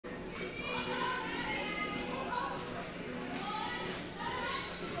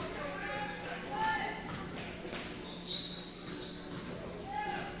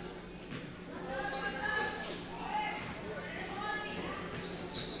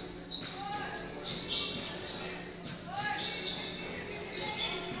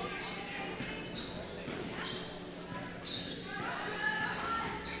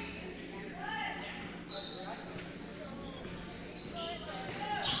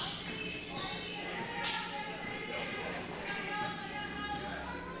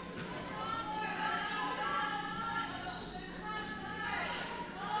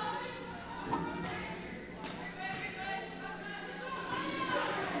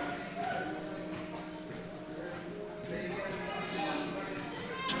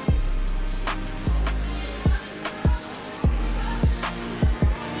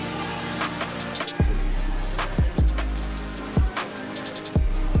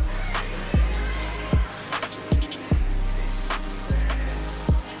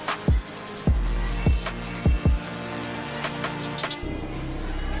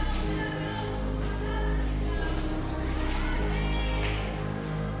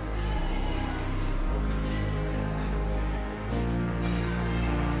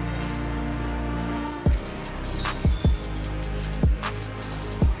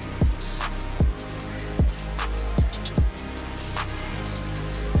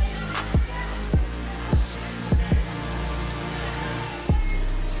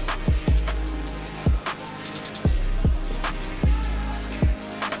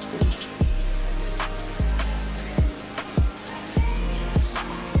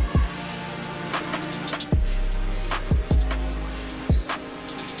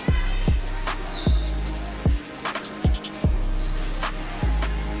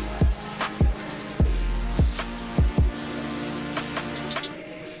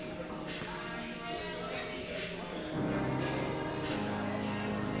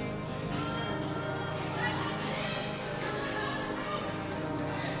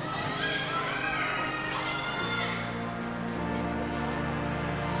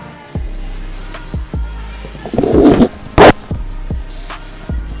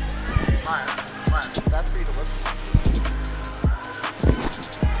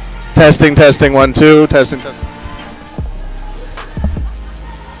Testing, testing, 1, 2, testing, testing.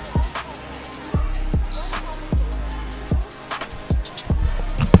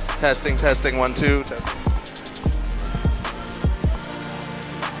 Testing, testing, 1, 2, testing.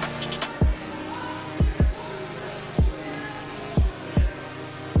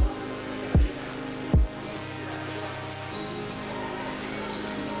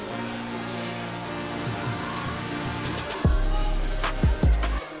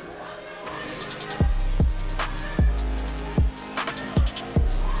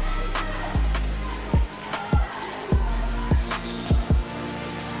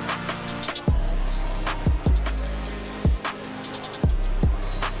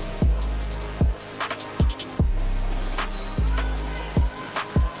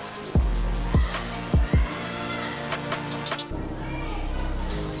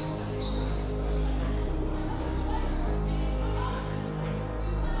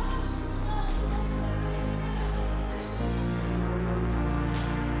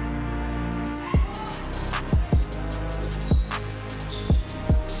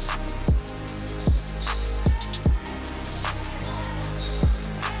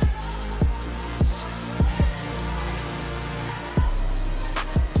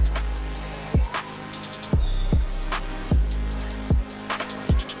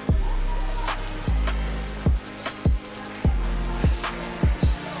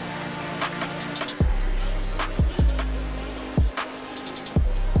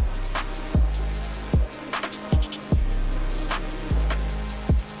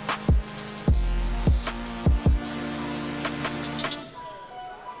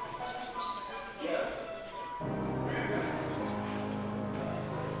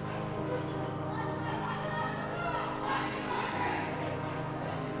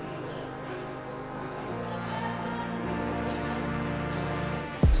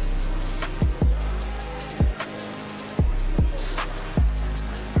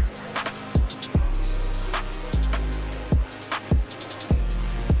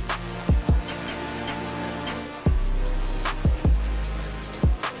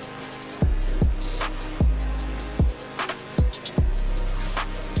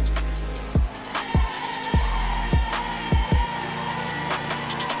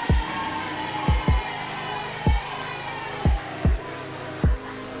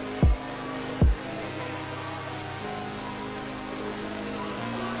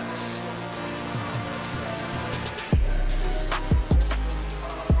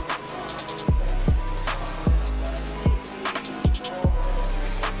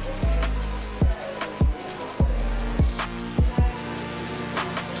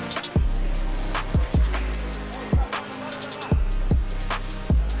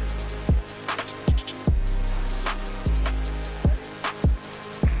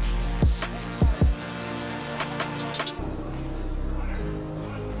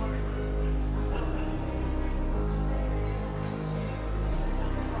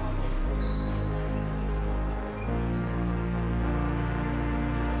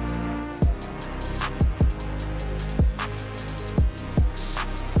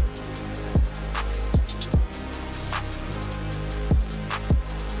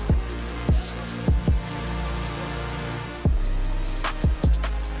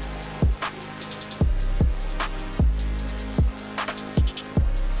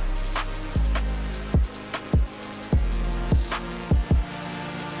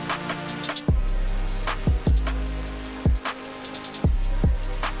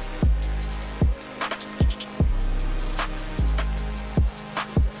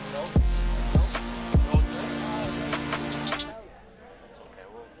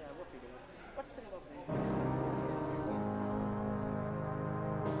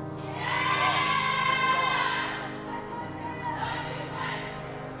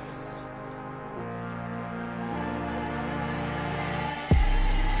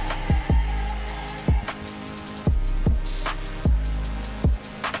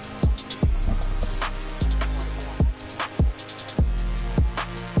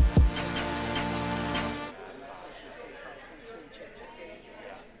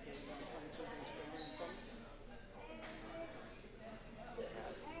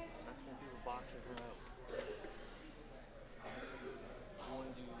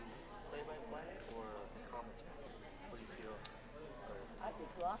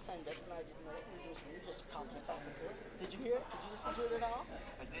 last time Deb and I didn't know what we were doing. We just talked before. Did you hear it? Did you listen to it at all?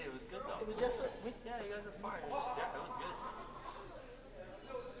 I did. It was good though. It was just yeah, you guys are fine. Yeah, it was good.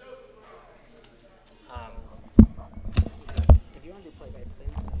 If you want to do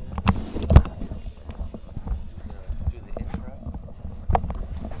play-by-play, do the intro.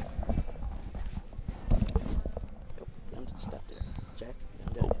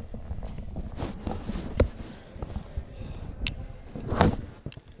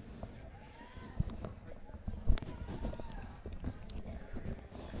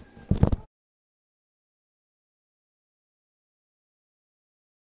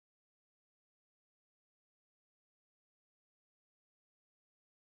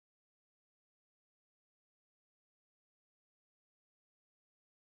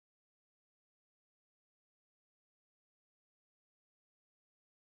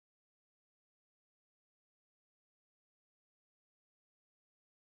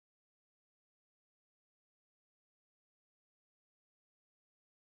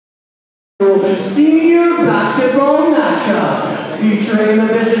 Senior basketball matchup featuring the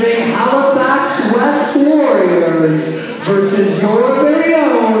visiting Halifax West Warriors versus your very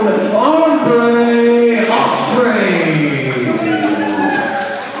own Armbrae Osprey.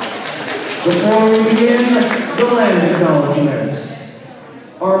 Before we begin, the land acknowledgement.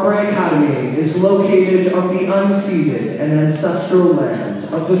 Armbrae Academy is located on the unceded and ancestral land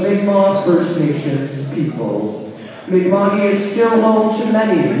of the Mi'kmaq First Nations people. Mi'kmaq is still home to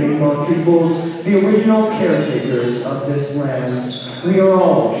many Mi'kmaq peoples, the original caretakers of this land. We are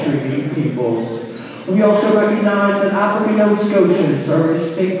all treaty peoples. We also recognize that African Nova Scotians are a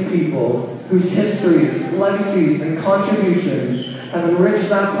distinct people whose histories, legacies, and contributions have enriched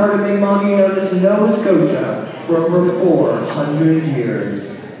that part of Mi'kmaq known as Nova Scotia for over 400 years.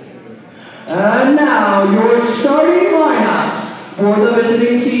 And now, your starting lineups for the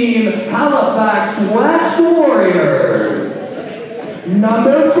visiting team, Halifax West Warriors.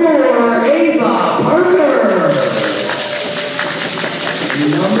 Number 4, Ava Parker.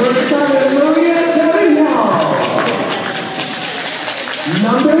 Number 7, Maria Cavignon.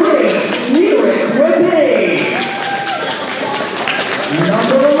 Number 8, Lyric Whippy.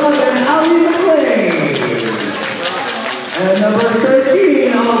 Number 11, Ali McLean. And number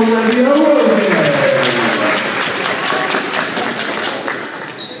 13, Olivia Logan.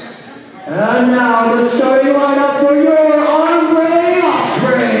 And now the starting lineup for your Armbrae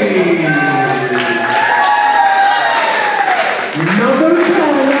Osprey. Number 10,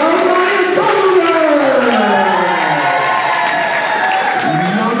 Alana Tolliver.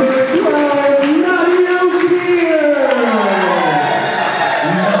 Number 12, Nadia Spear.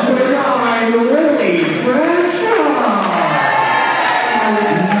 Number 9, Lily Franchon.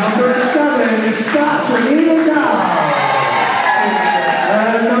 Number 7, Sasha Nina.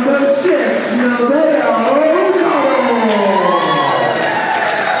 And number 6, Nevaeh O'Connell.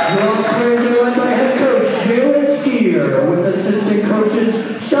 Girls players are led by head coach Jalen Skier, with assistant coaches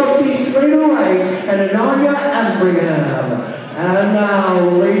Chelsea Slater-Wright and Ananya Embringham. And now,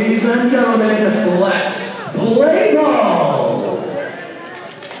 ladies and gentlemen, let's play ball!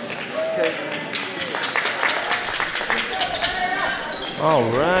 All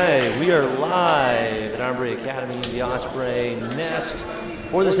right, we are live at Armbrae Academy, the Osprey Nest.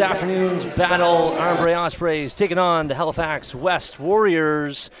 For this afternoon's battle, Armbrae Ospreys taking on the Halifax West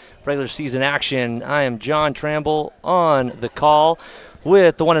Warriors. Regular season action. I am John Tramble on the call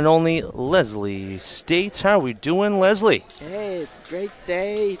with the one and only Leslie States. How are we doing, Leslie? Hey, it's a great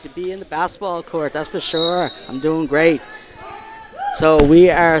day to be in the basketball court, that's for sure. I'm doing great. So we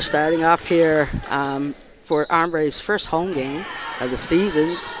are starting off here for Armbrae's first home game of the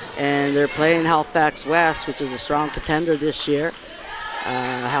season, and they're playing Halifax West, which is a strong contender this year.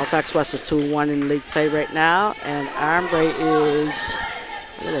 Halifax West is 2-1 in league play right now, and Armbrae is,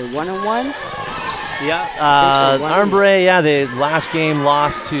 what are they, 1-1? Yeah, Armbrae, yeah, the last game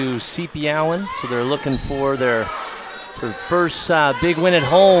lost to CP Allen, so they're looking for their first big win at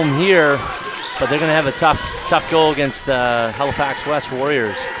home here, but they're going to have a tough go against the Halifax West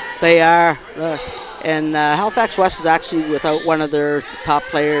Warriors. They are. And Halifax West is actually without one of their top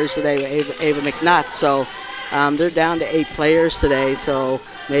players today, Ava McNutt. So they're down to 8 players today. So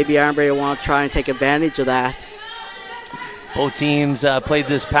maybe Armbrae will want to try and take advantage of that. Both teams played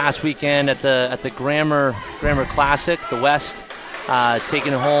this past weekend at the Grammar Classic. The West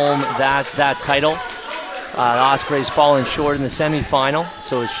taking home that title. The Ospreys falling short in the semifinal.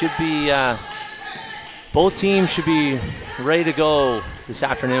 So it should be both teams should be ready to go this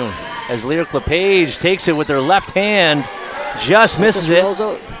afternoon, as Lyric LePage takes it with her left hand, just misses it,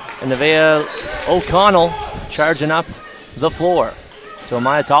 and Nevaeh O'Connell charging up the floor to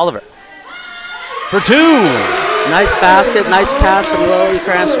Amaya Tolliver for 2. Nice basket, nice pass from Lily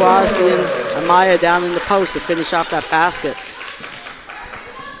Francois, seeing Amaya down in the post to finish off that basket.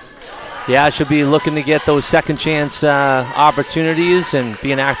 Yeah, she'll be looking to get those second chance opportunities and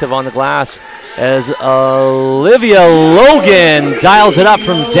being active on the glass, as Olivia Logan dials it up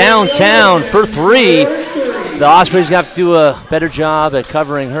from downtown for 3. The Ospreys have to do a better job at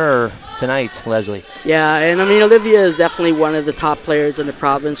covering her tonight, Leslie. Yeah, and I mean, Olivia is definitely one of the top players in the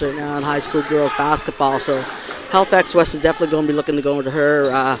province right now in high school girls basketball, so Halifax West is definitely going to be looking to go to her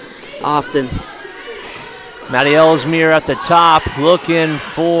often. Maddie Ellesmere at the top looking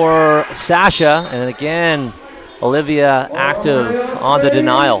for Sasha, and again, Olivia active on the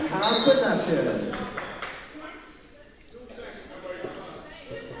denial.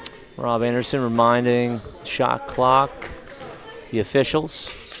 Rob Anderson reminding shot clock, the officials.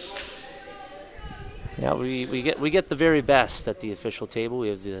 Yeah, we get the very best at the official table. We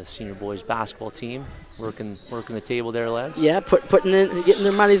have the senior boys basketball team working the table there, Les. Yeah, getting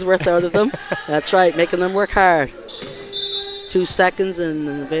their money's worth out of them. That's right, making them work hard. 2 seconds, and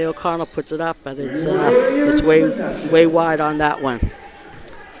Nevaeh O'Connell puts it up, but it's way wide on that one.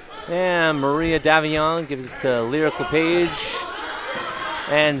 And Maria Davillon gives it to Lyric LePage.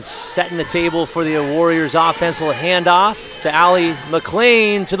 And setting the table for the Warriors offense. Will handoff to Allie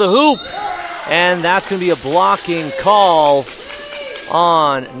McLean to the hoop. And that's going to be a blocking call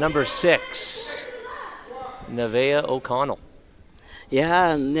on number 6, Nevaeh O'Connell.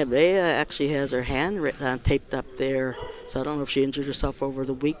 Yeah, Nevaeh actually has her hand taped up there. So I don't know if she injured herself over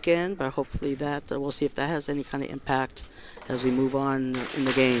the weekend, but hopefully we'll see if that has any kind of impact as we move on in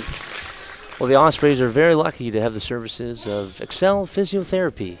the game. Well, the Ospreys are very lucky to have the services of Excel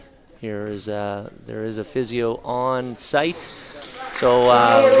Physiotherapy. There is a physio on site. So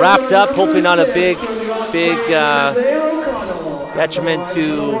wrapped up, hopefully not a big detriment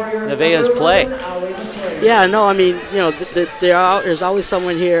to Nevaeh's play. Yeah, no, I mean, there's always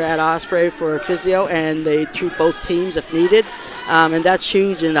someone here at Osprey for physio, and they treat both teams if needed. And that's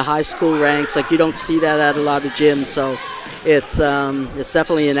huge in the high school ranks. Like, you don't see that at a lot of gyms, so it's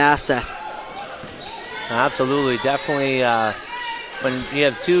definitely an asset. Absolutely, definitely. When you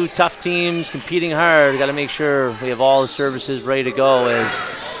have two tough teams competing hard, you got to make sure we have all the services ready to go. As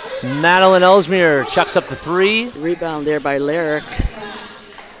Madeline Ellesmere chucks up the 3. Rebound there by Lyric.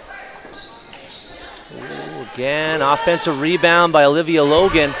 Again, offensive rebound by Olivia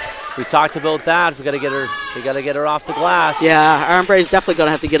Logan. We talked about that. We got to get her. We got to get her off the glass. Yeah, Armbrae is definitely going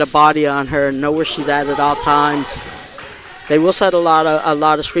to have to get a body on her and know where she's at all times. They will set a lot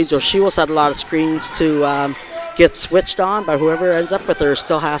of screens, or she will set a lot of screens to get switched on, but whoever ends up with her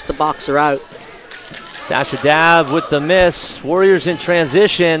still has to box her out. Sasha Dabb with the miss. Warriors in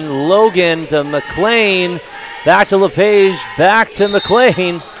transition. Logan to McLean. Back to LePage. Back to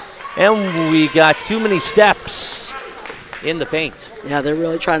McLean. And we got too many steps in the paint. Yeah, they're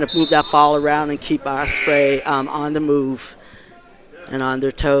really trying to move that ball around and keep Osprey on the move and on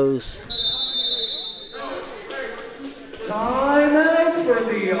their toes. Timeout for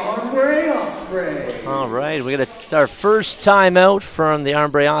the Armbrae Osprey. All right, we got our first timeout from the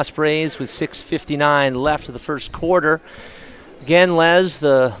Armbrae Ospreys with 6:59 left of the first quarter. Again, Les,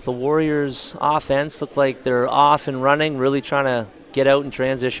 the Warriors offense look like they're off and running, really trying to get out in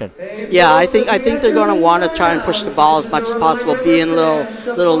transition. Yeah, I think they're going to want to try and push the ball as much as possible, being a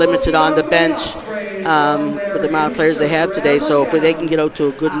little limited on the bench with the amount of players they have today. So if they can get out to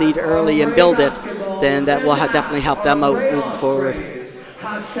a good lead early and build it, then that will definitely help them out moving forward.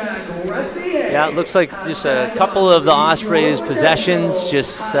 Yeah, it looks like just a couple of the Ospreys' possessions.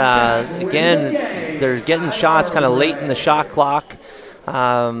 Just again, they're getting shots kind of late in the shot clock.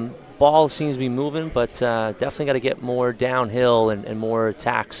 Ball seems to be moving, but definitely got to get more downhill and more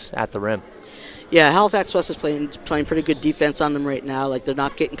attacks at the rim. Yeah, Halifax West is playing pretty good defense on them right now. Like, they're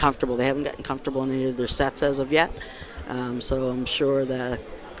not getting comfortable. They haven't gotten comfortable in any of their sets as of yet. So I'm sure that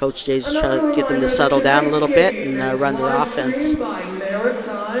Coach Jay's trying to get them to settle down a little bit and run their offense.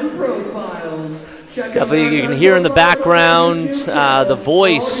 Definitely, you can hear in the background the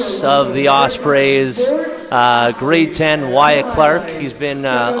voice of the Ospreys, grade 10 Wyatt Clark. He's been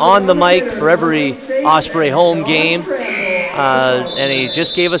on the mic for every Osprey home game, and he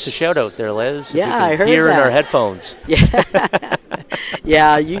just gave us a shout out there, Liz. Yeah, I heard hear that. in our headphones. Yeah.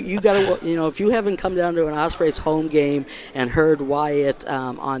 Yeah, you got to, if you haven't come down to an Ospreys home game and heard Wyatt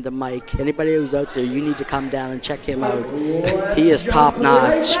on the mic, anybody who's out there, you need to come down and check him out. He is top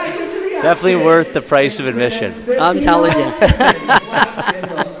notch. Definitely worth the price of admission. I'm telling you.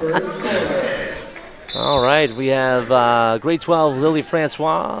 All right, we have grade 12 Lily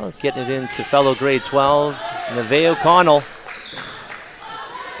Francois getting it into fellow grade 12 Nevaeh O'Connell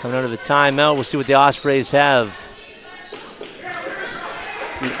coming out of the timeout. We'll see what the Ospreys have.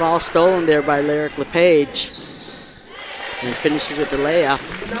 And the ball stolen there by Lyric LePage, and finishes with the layup.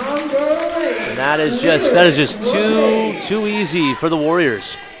 And that is just too easy for the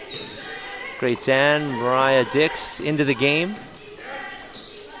Warriors. Grade 10, Mariah Dix into the game.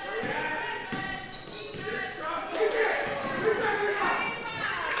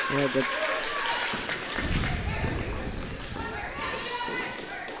 Yeah,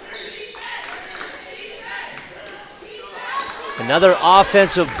 Another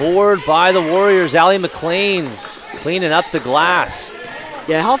offensive board by the Warriors. Allie McLean cleaning up the glass.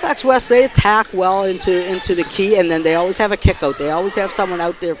 Yeah, Halifax West, they attack well into the key, and then they always have a kick out. They always have someone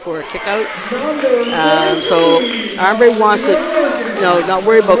out there for a kick out. So Armbrae wants to, not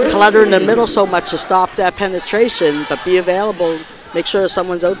worry about clutter in the middle so much to stop that penetration, but be available. Make sure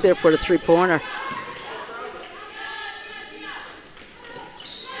someone's out there for the three-pointer.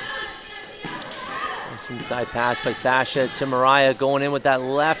 Inside pass by Sasha to Mariah, going in with that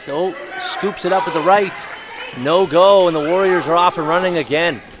left. Oh, scoops it up with the right. No go, and the Warriors are off and running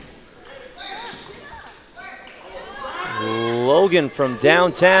again. Logan from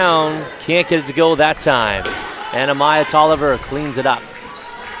downtown can't get it to go that time. And Amaya Tolliver cleans it up.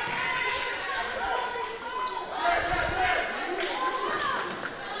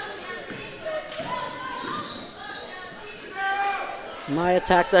 Maya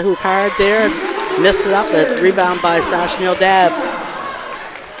attacked the hoop hard there, missed it up, but rebound by Sasha Neal-Dab.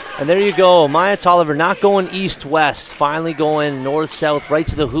 And there you go, Maya Tolliver not going east-west, finally going north-south right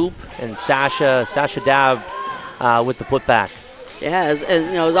to the hoop, and Sasha Dab with the putback. Yeah, as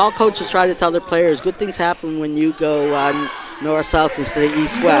all coaches try to tell their players, good things happen when you go north-south instead of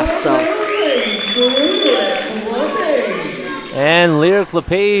east-west. So. And Lyric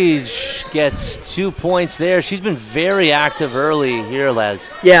LePage gets 2 points there. She's been very active early here, Les.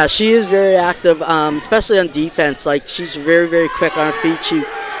 Yeah, she is very active, especially on defense. Like, she's very, very quick on her feet. She's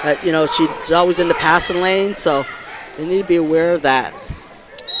always in the passing lane, so they need to be aware of that.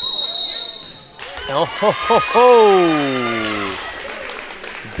 Oh, ho, ho, ho.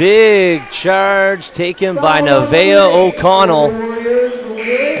 Big charge taken by Nevaeh O'Connell.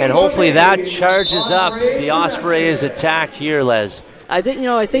 And hopefully that charges up the Ospreys' attack here, Les. I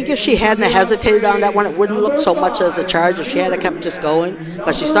think if she hadn't hesitated on that one, it wouldn't look so much as a charge if she had kept just going.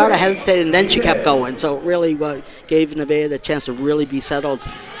 But she started hesitating, and then she kept going. So it really gave Nevaeh the chance to really be settled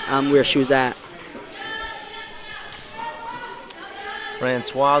where she was at.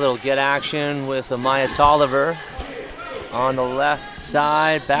 Francois will get action with Amaya Tolliver on the left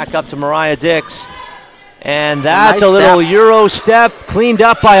side. Back up to Mariah Dix. And that's a little Euro step cleaned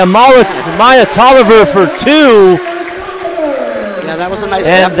up by Amaya Tolliver for 2. Yeah, that was a nice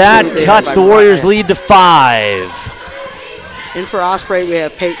step. And that cuts the Warriors' lead to 5. In for Osprey, we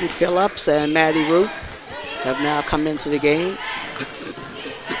have Peyton Phillips and Maddie Root have now come into the game.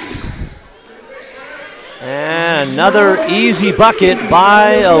 And another easy bucket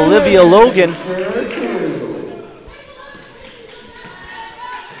by Olivia Logan.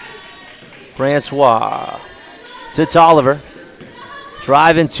 Francois to Tolliver.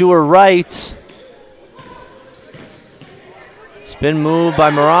 Driving to her right. Spin move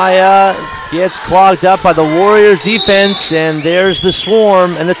by Mariah. Gets clogged up by the Warriors defense. And there's the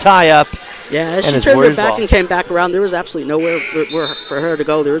swarm and the tie-up. Yeah, as she turned her back and came back around, there was absolutely nowhere for her to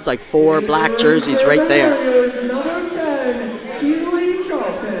go. There was like 4 black jerseys right there.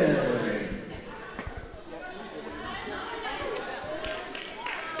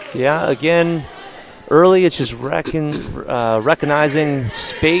 Yeah, again, early it's just recognizing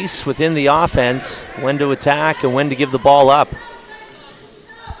space within the offense, when to attack and when to give the ball up.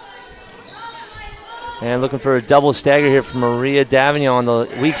 And looking for a double stagger here from Maria Davignon on the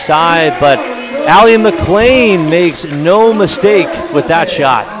weak side, but Allie McLean makes no mistake with that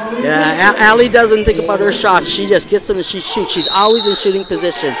shot. Yeah, Allie doesn't think about her shots. She just gets them and she shoots. She's always in shooting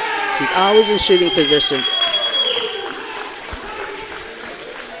position. She's always in shooting position.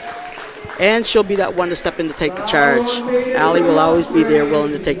 And she'll be that one to step in to take the charge. Allie will always be there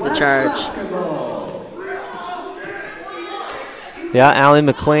willing to take the charge. Yeah, Allie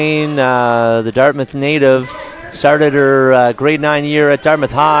McLean, the Dartmouth native, started her grade 9 year at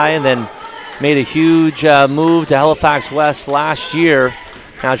Dartmouth High and then made a huge move to Halifax West last year.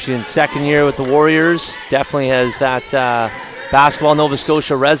 Now she's in second year with the Warriors. Definitely has that basketball Nova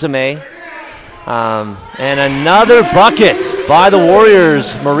Scotia resume. And another bucket by the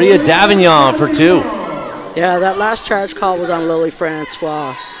Warriors, Maria Davignon for 2. Yeah, that last charge call was on Lily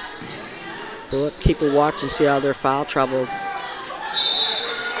Francois. So let's keep a watch and see how their foul troubles.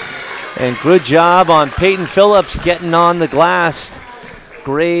 And good job on Peyton Phillips getting on the glass.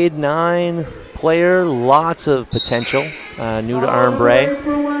 Grade 9 player, lots of potential, new to Armbrae.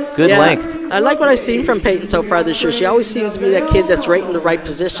 Good length. I like what I've seen from Peyton so far this year. She always seems to be that kid that's right in the right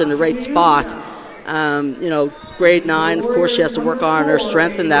position, the right spot. Grade 9, of course, she has to work on her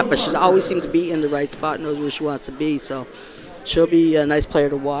strength in that, but she always seems to be in the right spot, knows where she wants to be. So she'll be a nice player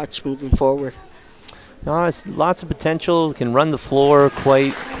to watch moving forward. No, it's lots of potential. Can run the floor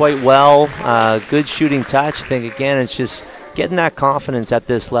quite well. Good shooting touch. I think again, it's just getting that confidence at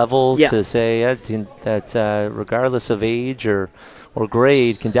this level to say that regardless of age or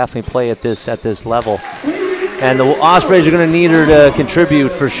grade, can definitely play at this level. And the Ospreys are going to need her to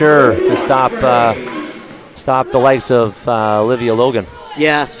contribute for sure to stop the likes of Olivia Logan.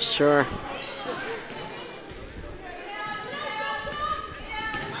 Yes, for sure.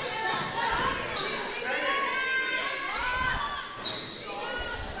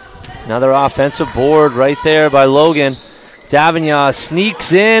 Another offensive board right there by Logan. Davignon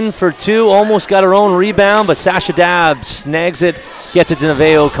sneaks in for 2, almost got her own rebound, but Sasha Dabb snags it, gets it to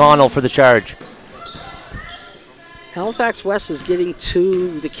Nevaeh O'Connell for the charge. Halifax West is getting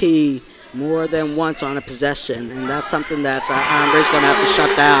to the key more than once on a possession, and that's something that Armbrae's going to have to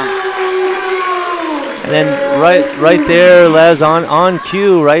shut down. And then right there, Les, on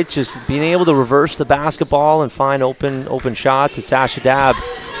cue, right, just being able to reverse the basketball and find open shots, and Sasha Dabb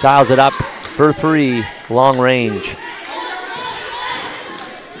dials it up for 3, long range.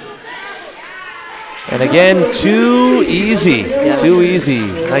 And again, too easy, too easy.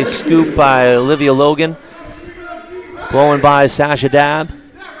 Nice scoop by Olivia Logan, blowing by Sasha Dabb.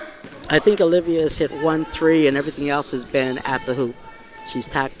 I think Olivia has hit 1 3 and everything else has been at the hoop. She's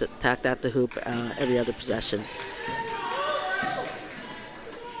tacked at the hoop every other possession.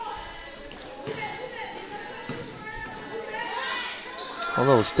 A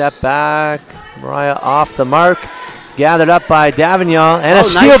little step back. Mariah off the mark. Gathered up by Davignon. And a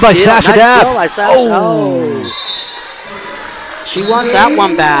steal by Sasha Dabb. Oh. She wants that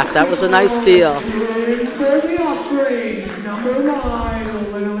one back. That was a nice steal.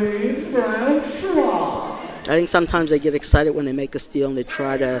 I think sometimes they get excited when they make a steal and they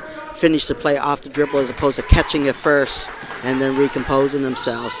try to finish the play off the dribble as opposed to catching it first and then recomposing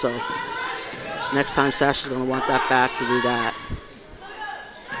themselves. So next time Sasha's going to want that back to do that.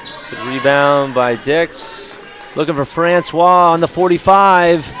 Good rebound by Dix. Looking for Francois on the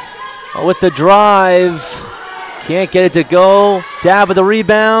 45 with the drive. Can't get it to go. Dabb with the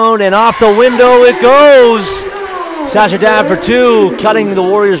rebound and off the window it goes. Sasha Dabb for 2, cutting the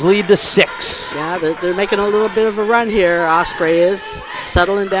Warriors' lead to 6. Yeah, they're making a little bit of a run here. Osprey is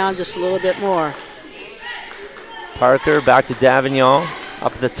settling down just a little bit more. Parker back to Davignon,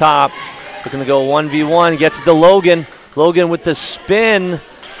 up at the top, looking to go 1v1, gets it to Logan. Logan with the spin,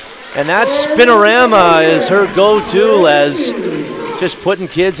 and that spinorama is her go-to, Les. Just putting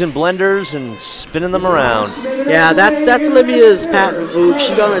kids in blenders and spinning them around. Yeah, that's Olivia's patent move.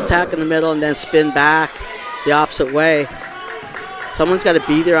 She's going to attack in the middle and then spin back the opposite way. Someone's got to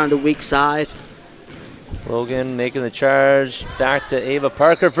be there on the weak side. Logan making the charge, back to Ava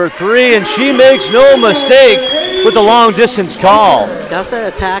Parker for 3, and she makes no mistake with the long distance call. That's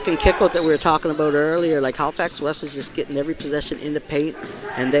that attack and kick out that we were talking about earlier. Like Halifax West is just getting every possession in the paint,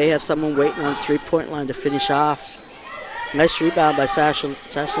 and they have someone waiting on the 3-point line to finish off. Nice rebound by Sasha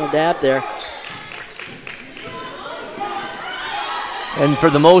Dabb there. And for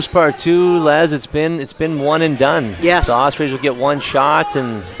the most part, too, Les, it's been one and done. Yes. The Ospreys will get one shot,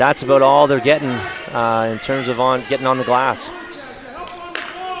 and that's about all they're getting in terms of getting on the glass.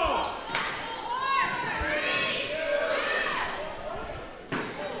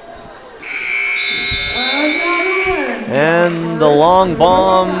 And the long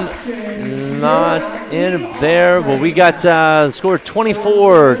bomb, not in there. Well, we got score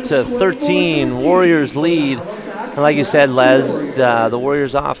 24-13, Warriors lead. And like you said, Les, the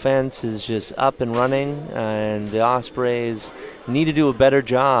Warriors offense is just up and running, and the Ospreys need to do a better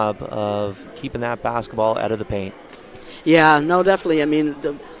job of keeping that basketball out of the paint. Yeah, no, definitely. I mean,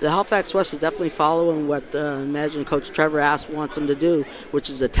 the Halifax West is definitely following what imagine Coach Trevor wants them to do, which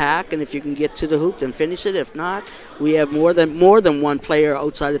is attack, and if you can get to the hoop, then finish it. If not, we have more than one player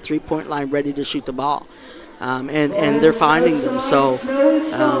outside the 3-point line ready to shoot the ball. And they're finding them. So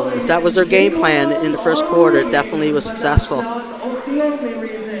if that was their game plan in the first quarter, it definitely was successful.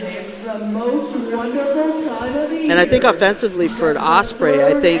 And I think offensively for Osprey,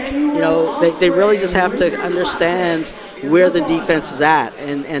 I think, they really just have to understand where the defense is at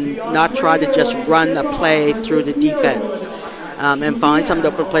and not try to just run a play through the defense. And find some of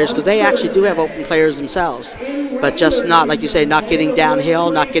the open players, because they actually do have open players themselves, but just not, like you say, not getting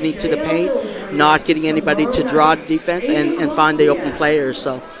downhill, not getting to the paint, not getting anybody to draw defense and find the open players.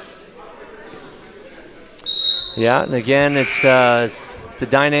 So. Yeah, and again, it's the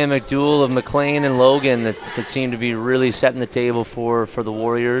dynamic duel of McLean and Logan that seem to be really setting the table for the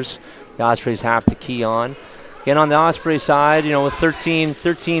Warriors. The Ospreys have to key on. Again, on the Osprey side, with 13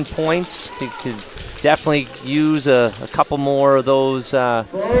 points, they could definitely use a couple more of those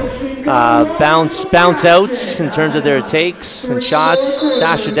bounce outs in terms of their takes and shots.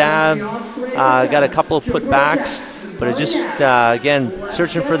 Sasha Dabb got a couple of putbacks, but it just, again,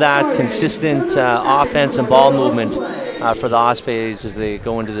 searching for that consistent offense and ball movement for the Ospreys as they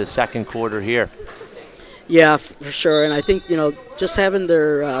go into the second quarter here. Yeah, for sure. And I think, just having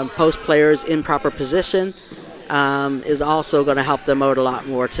their post players in proper position is also going to help them out a lot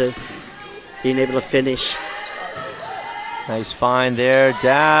more to being able to finish. Nice find there.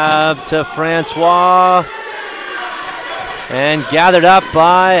 Dabb to Francois. And gathered up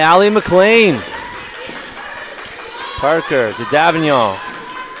by Allie McLean. Parker to Davignon.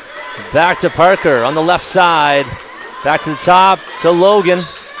 Back to Parker on the left side. Back to the top to Logan.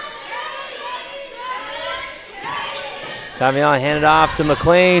 Davignon handed off to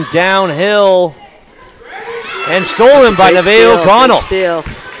McLean. Downhill. And stolen by Nevaeh O'Connell. Steal.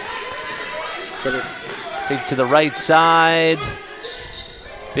 Take to the right side.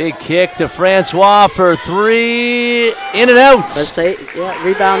 Big kick to Francois for 3. In and out. Let's say, yeah,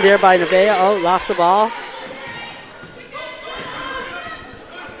 rebound there by Nevaeh. Oh, lost the ball.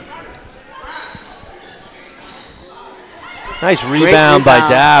 Nice rebound by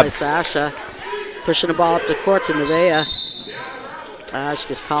Dab. By Sasha. Pushing the ball up the court to Nevaeh. She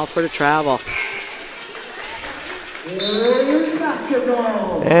gets called for the travel.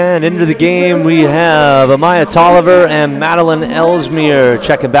 And into the game we have Amaya Tolliver and Madeline Ellesmere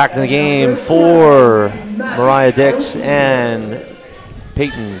checking back in the game for Mariah Dix and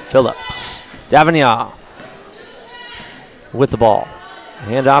Peyton Phillips. Davignon with the ball.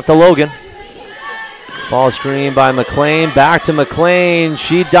 Hand off to Logan. Ball screen by McLean. Back to McLean.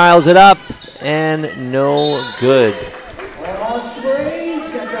 She dials it up and no good.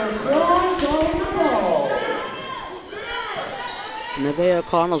 Nevaeh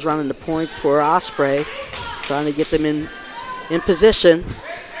O'Connell's running the point for Osprey, trying to get them in position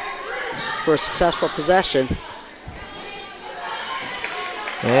for a successful possession.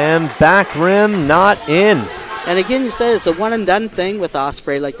 And back rim not in. And again, you said it's a one and done thing with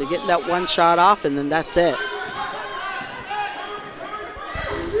Osprey. Like they're getting that one shot off and then that's it.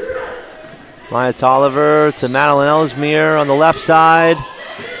 Maya Tolliver to Madeline Ellesmere on the left side.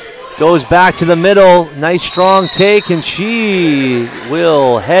 Goes back to the middle. Nice strong take, and she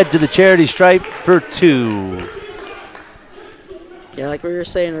will head to the charity stripe for 2. Yeah, like we were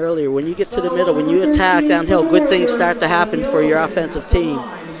saying earlier, when you get to the middle, when you attack downhill, good things start to happen for your offensive team.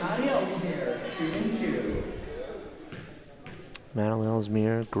 Madeline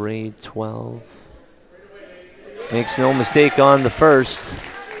Ellesmere, grade 12. Makes no mistake on the first.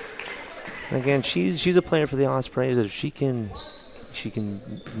 Again, she's a player for the Ospreys that if she can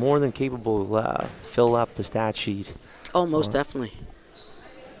more than capable fill up the stat sheet. Oh, most definitely.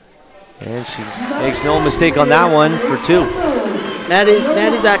 And she makes no mistake on that one for 2.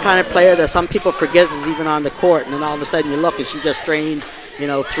 Maddie's that kind of player that some people forget is even on the court, and then all of a sudden you look and she just drained,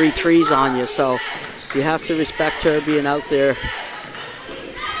 3 threes on you. So you have to respect her being out there.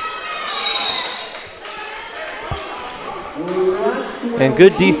 And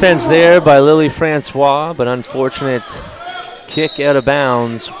good defense there by Lily Francois, but unfortunate kick out of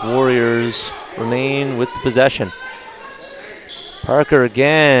bounds. Warriors remain with the possession. Parker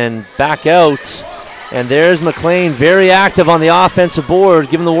again, back out. And there's McLean, very active on the offensive board,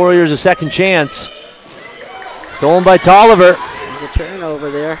 giving the Warriors a second chance. Stolen by Tolliver. There's a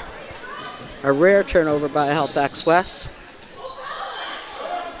turnover there. A rare turnover by Halifax West.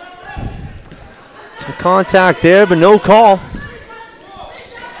 Some contact there, but no call.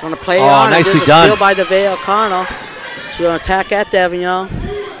 Going to play on. Nicely There's a done. steal by Nevaeh O'Connell. She's going to attack at Davignon.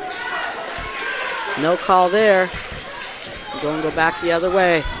 No call there. Going to go back the other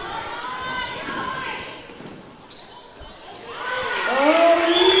way.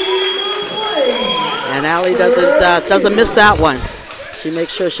 And Allie doesn't miss that one. She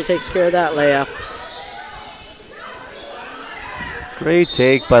makes sure she takes care of that layup. Great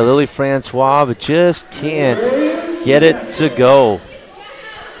take by Lily Francois, but just can't get it to go.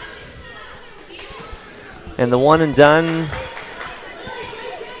 And the one and done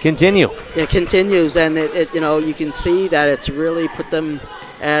continue. It continues, and it you can see that it's really put them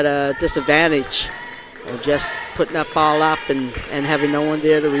at a disadvantage of just putting that ball up and having no one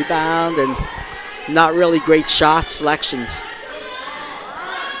there to rebound and not really great shot selections.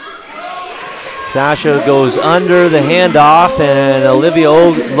 Sasha goes under the handoff, and Olivia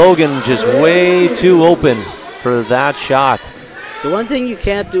Logan just way too open for that shot. The one thing you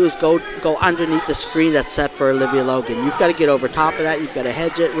can't do is go underneath the screen that's set for Olivia Logan. You've got to get over top of that. You've got to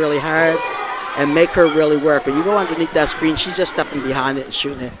hedge it really hard and make her really work. When you go underneath that screen, she's just stepping behind it and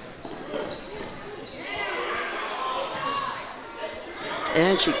shooting it.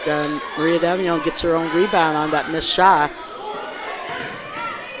 And Maria Davignon gets her own rebound on that missed shot.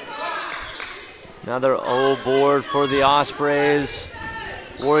 Another O board for the Ospreys.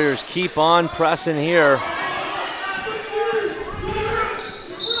 Warriors keep on pressing here.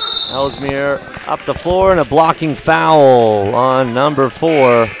 Ellesmere up the floor and a blocking foul on number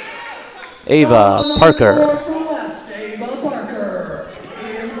 4, Ava Parker. Ava Parker.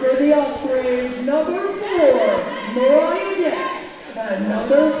 And for the Ospreys, number 4, Mariah Dix. And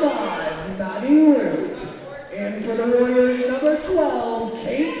number 5, Maddie Rue. And for the Warriors, number 12,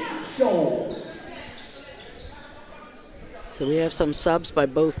 Kate Scholes. So we have some subs by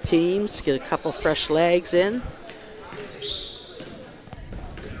both teams. Get a couple fresh legs in.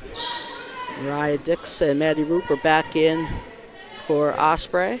 Mariah Dix and Maddie Roop are back in for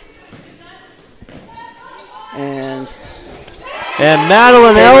Osprey. And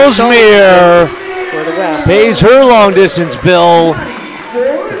Madeline Ellesmere for the West pays her long distance bill.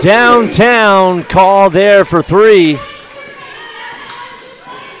 Downtown call there for 3.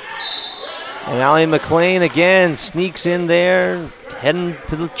 And Allie McLean again sneaks in there, heading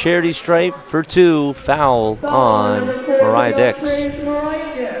to the charity stripe for 2. Foul on Mariah Dix.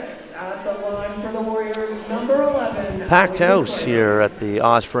 Packed house here at the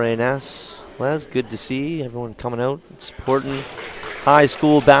Osprey Nest. Les, good to see everyone coming out supporting high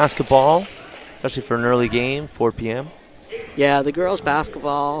school basketball, especially for an early game, 4 p.m. Yeah, the girls'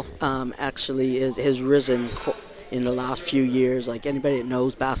 basketball actually has risen in the last few years. Like anybody that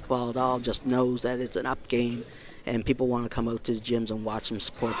knows basketball at all just knows that it's an up game, and people want to come out to the gyms and watch them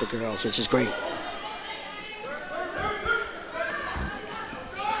support the girls, which is great.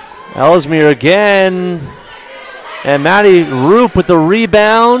 Ellesmere again, and Maddie Roop with the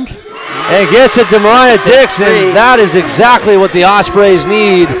rebound, and gets it to Mariah Dix, and that is exactly what the Ospreys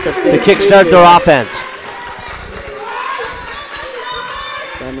need to kickstart their offense.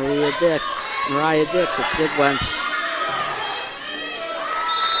 By Mariah Dix, it's a good one.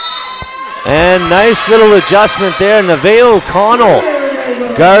 And nice little adjustment there. Nevaeh O'Connell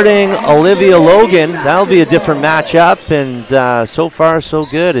guarding Olivia Logan. That'll be a different matchup, and so far so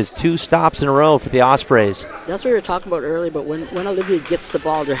good as 2 stops in a row for the Ospreys. That's what we were talking about earlier, but when Olivia gets the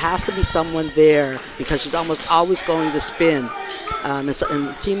ball, there has to be someone there because she's almost always going to spin. And the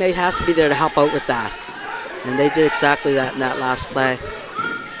teammate has to be there to help out with that. And they did exactly that in that last play.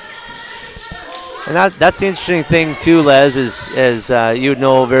 And that's the interesting thing too, Les, is you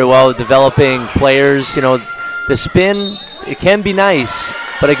know very well, developing players, you know, the spin, it can be nice,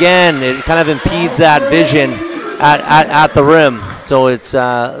 but again, it kind of impedes that vision at the rim. So it's,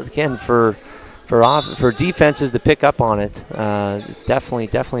 again, for defenses to pick up on it, it's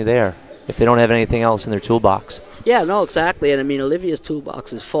definitely there if they don't have anything else in their toolbox. Yeah, no, exactly. And I mean, Olivia's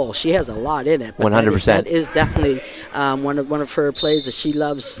toolbox is full. She has a lot in it. 100%. That is definitely one of her plays that she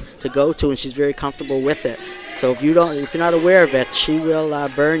loves to go to, and she's very comfortable with it. So if you're not aware of it, she will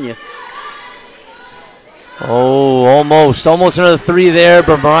burn you. Oh, almost another 3 there,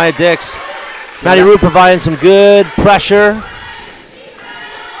 but Mariah Dix. Maddie Root providing some good pressure.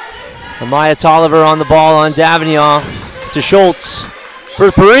 Amaya Tolliver on the ball on Davignon to Schultz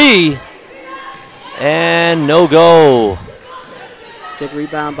for 3. And no go. Good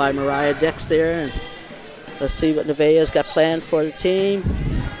rebound by Mariah Dix there. And let's see what Nevaeh's got planned for the team.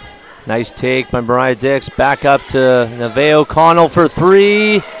 Nice take by Mariah Dix. Back up to Nevaeh O'Connell for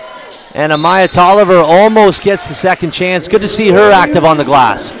 3. And Amaya Tolliver almost gets the second chance. Good to see her active on the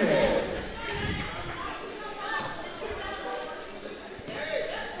glass.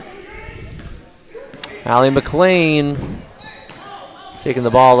 Allie McLean taking the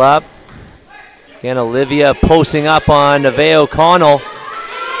ball up. Again, Olivia posting up on Nevaeh O'Connell.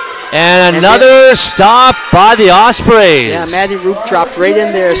 And another stop by the Ospreys. Yeah, Maddie Roop dropped right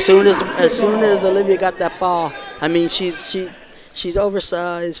in there as soon as Olivia got that ball. I mean, she's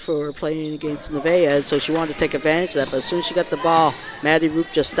oversized for playing against Nevaeh, and so she wanted to take advantage of that. But as soon as she got the ball, Maddie Roop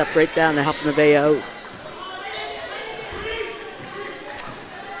just stepped right down to help Nevaeh out.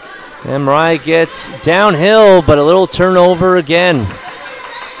 And Mariah gets downhill, but a little turnover again.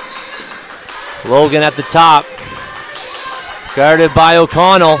 Logan at the top, guarded by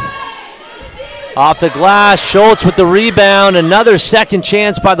O'Connell. Off the glass, Schultz with the rebound. Another second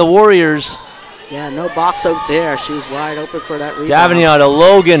chance by the Warriors. Yeah, no box out there. She was wide open for that rebound. Davignon to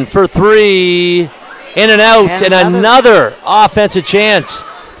Logan for 3. In and out, and another offensive chance.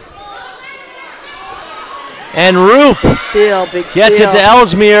 And Roop big steal. Gets it to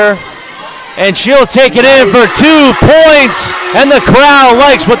Ellesmere. And she'll take it in for 2 points. And the crowd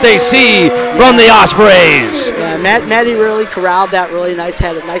likes what they see from the Ospreys. Yeah, Maddie really corralled that really nice.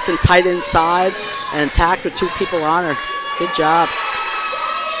 Had it nice and tight inside and attacked with 2 people on her. Good job.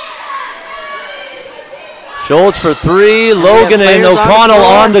 Schultz for 3. Logan and O'Connell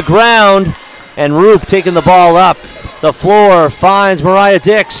on the ground. And Roop taking the ball up the floor. Finds Mariah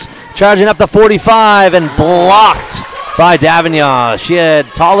Dix. Charging up the 45 and blocked by Davignon. She had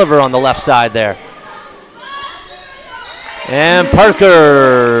Tolliver on the left side there. And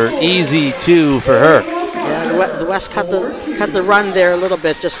Parker, easy 2 for her. Yeah, the West cut the run there a little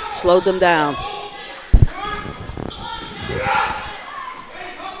bit, just slowed them down.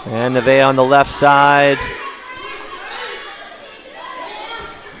 And Nevaeh on the left side.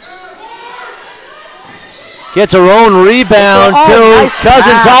 Gets her own rebound to nice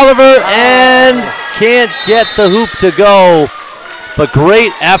Cousin pass. Tolliver and can't get the hoop to go. But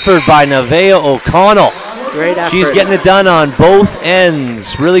great effort by Nevaeh O'Connell. Great effort. She's getting it done on both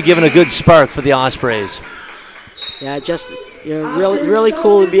ends. Really giving a good spark for the Ospreys. Yeah, just really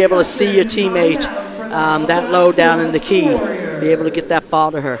cool to be able to see your teammate that low down in the key, be able to get that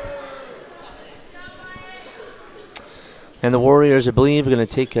ball to her. And the Warriors, I believe, are going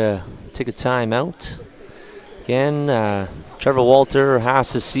to take a timeout. Again, Trevor Walter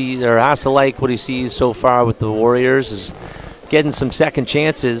has to like what he sees so far with the Warriors, is getting some second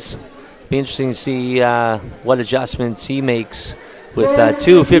chances. Be interesting to see what adjustments he makes with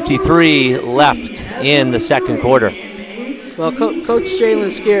 2:53 left in the second quarter. Well, Coach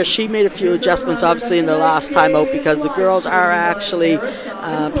Jalen Skier, she made a few adjustments, obviously, in the last timeout because the girls are actually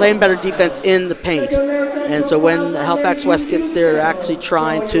playing better defense in the paint. And so when Halifax West gets there, they're actually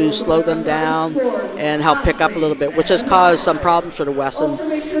trying to slow them down and help pick up a little bit, which has caused some problems for the West.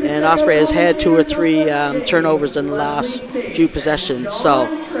 And Osprey has had 2 or 3 turnovers in the last few possessions. So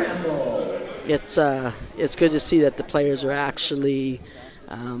it's good to see that the players are actually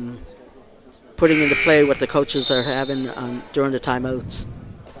putting into play what the coaches are having during the timeouts.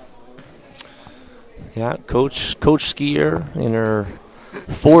 Yeah, Coach Skier in her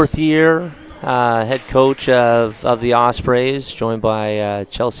 4th year, head coach of the Ospreys, joined by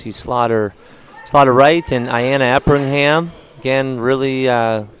Chelsea Slaughter-Wright and Ayanna Epperingham. Again, really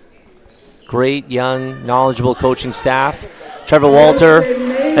great, young, knowledgeable coaching staff. Trevor Walter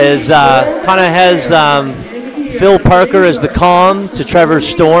is has Phil Parker as the calm to Trevor's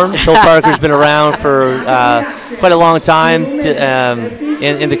storm. Phil Parker's been around for quite a long time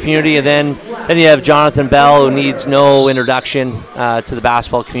in the community, and then you have Jonathan Bell, who needs no introduction to the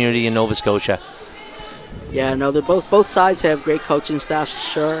basketball community in Nova Scotia. Yeah, no, they're both sides have great coaching staffs,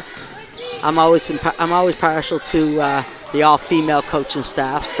 sure. I'm always partial to the all-female coaching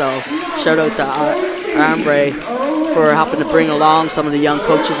staff, so shout out to Armbrae for helping to bring along some of the young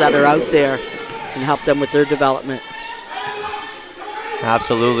coaches that are out there and help them with their development.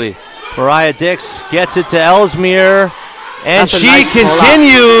 Absolutely. Mariah Dix gets it to Ellesmere, and she nice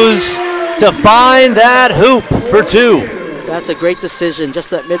continues to find that hoop for 2. That's a great decision. Just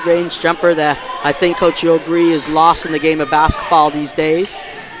that mid-range jumper that I think Coach you'll agree is lost in the game of basketball these days.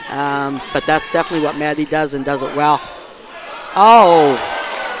 But that's definitely what Maddie does and does it well. Oh.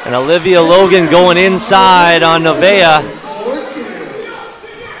 And Olivia Logan going inside on Nevaeh.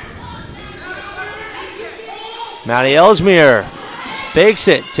 Maddie Ellesmere fakes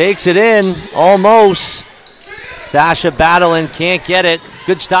it, takes it in, almost. Sasha battling, can't get it.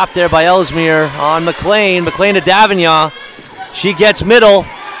 Good stop there by Ellesmere on McLean. McLean to Davignon. She gets middle,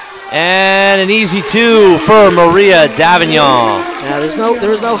 and an easy 2 for Maria Davignon. Yeah,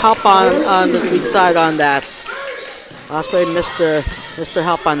 there was no help on the weak side on that. Osprey missed her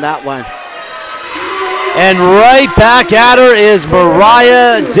help on that one. And right back at her is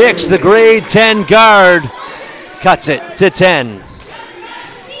Mariah Dix, the grade 10 guard. Cuts it to 10.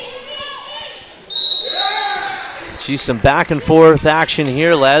 Geez, some back and forth action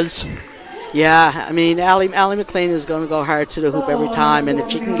here, Les. Yeah, I mean, Allie McLean is going to go hard to the hoop every time, and if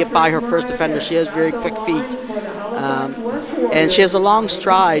she can get by her first defender, she has very quick feet. And she has a long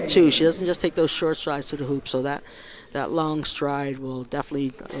stride, too. She doesn't just take those short strides to the hoop, so that long stride will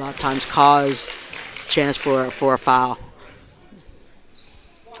definitely a lot of times cause chance for a foul.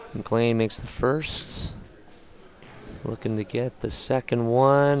 McLean makes the first. Looking to get the second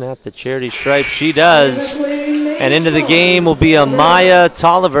one at the charity stripe. She does. And into the game will be Amaya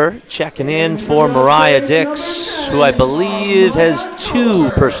Tolliver checking in for Mariah Dix, who I believe has 2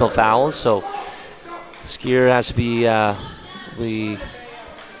 personal fouls. So Skier has to be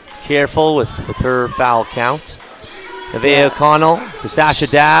careful with her foul count. Nevaeh O'Connell to Sasha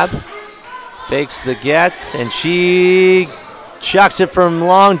Dabb. Fakes the get, and she chucks it from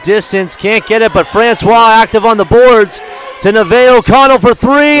long distance. Can't get it, but Francois active on the boards to Nevaeh O'Connell for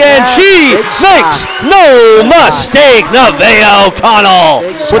 3, and she makes no mistake. Nevaeh O'Connell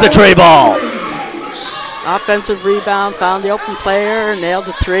with a tray ball. Offensive rebound, found the open player, nailed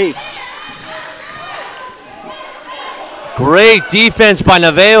the 3. Great defense by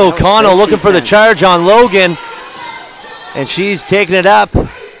Nevaeh O'Connell, looking for the charge on Logan, and she's taking it up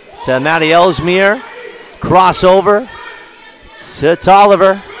to Maddie Ellesmere. Crossover to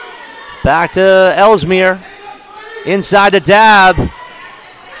Tolliver. Back to Ellesmere. Inside to Dabb.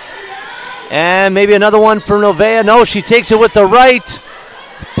 And maybe another one for Nevaeh. No, she takes it with the right.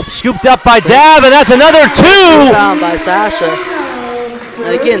 Scooped up by Dabb, and that's another 2. Rebound by Sasha.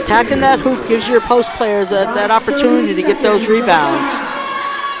 And again, tackling that hoop gives your post players that opportunity to get those rebounds.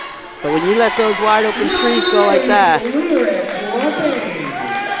 But when you let those wide open threes go like that,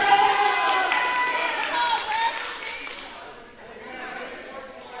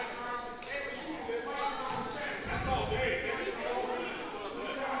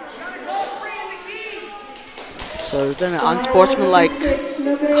 so there's been an unsportsmanlike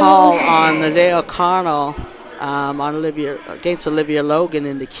call on Nadeo Connell against Olivia Logan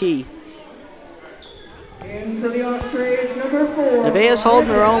in the key. Nevaeh's holding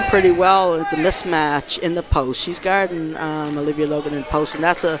her own pretty well with the mismatch in the post. She's guarding Olivia Logan in post, and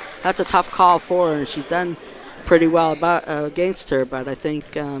that's a tough call for her, and she's done pretty well against her. But I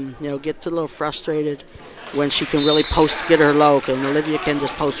think gets a little frustrated when she can really post to get her low, because Olivia can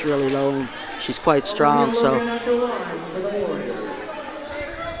just post really low, and she's quite strong. So.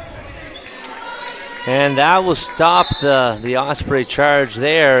 And that will stop the Osprey charge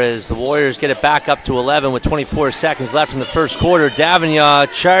there as the Warriors get it back up to 11 with 24 seconds left in the first quarter.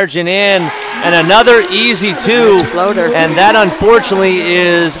 Davignon charging in, and another easy two. Floater. And that, unfortunately,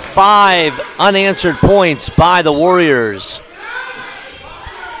 is 5 unanswered points by the Warriors.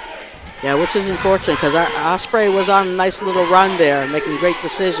 Yeah, which is unfortunate because Osprey was on a nice little run there, making great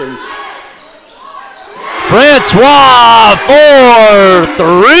decisions. Francois for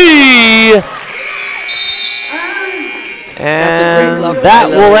 3. And that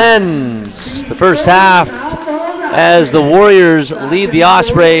will end the first half as the Warriors lead the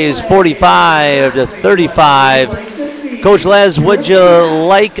Ospreys 45-35. Coach Les, what'd you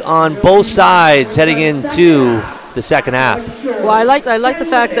like on both sides heading into the second half? Well, I like the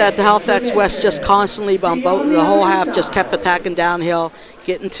fact that the Halifax West just constantly on both the whole half just kept attacking downhill,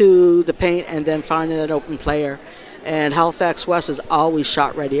 getting to the paint, and then finding an open player. And Halifax West is always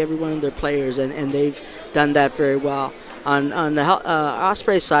shot ready, every one of their players, and they've done that very well. On the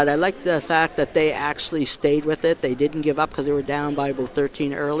Osprey side, I like the fact that they actually stayed with it. They didn't give up because they were down by about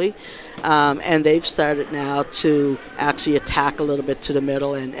 13 early. And they've started now to actually attack a little bit to the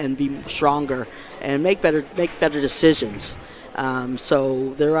middle and be stronger and make better decisions.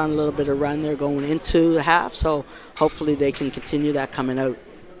 So they're on a little bit of run there going into the half. So hopefully they can continue that coming out.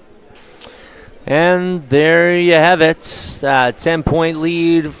 And there you have it. 10-point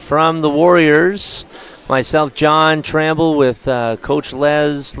lead from the Warriors. Myself, John Tramble, with Coach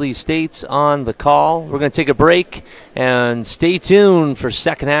Leslie States on the call. We're going to take a break and stay tuned for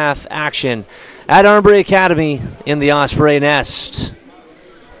second half action at Armbrae Academy in the Osprey Nest.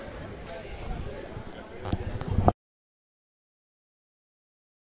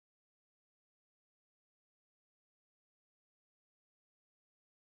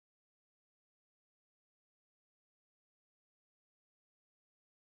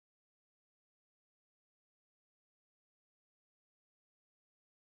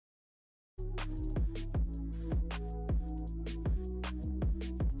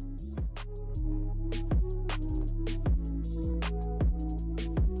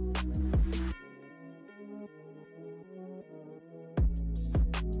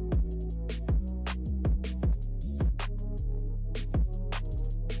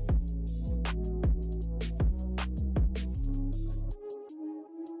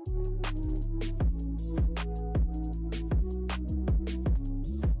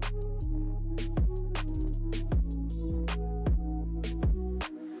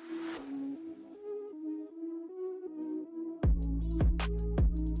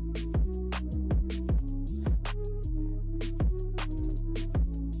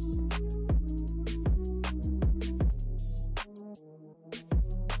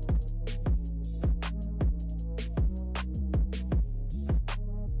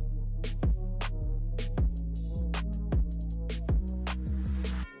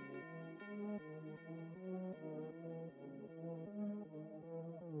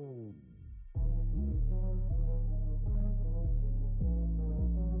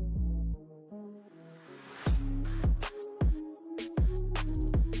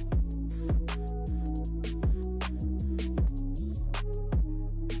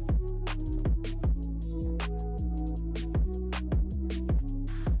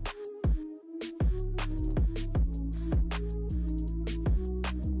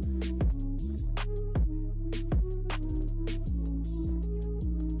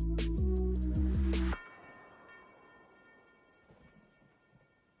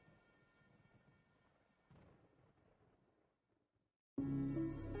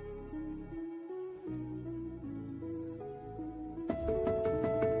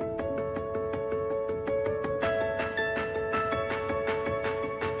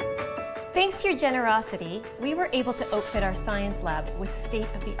 Thanks to your generosity, we were able to outfit our science lab with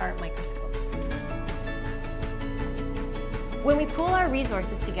state-of-the-art microscopes. When we pool our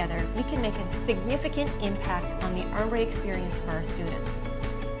resources together, we can make a significant impact on the Armbrae experience for our students.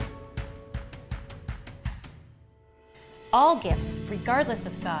 All gifts, regardless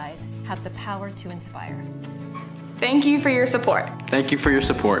of size, have the power to inspire. Thank you for your support. Thank you for your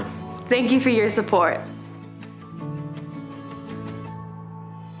support. Thank you for your support.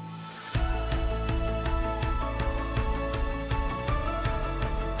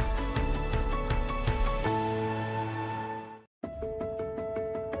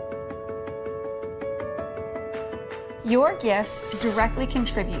 Your gifts directly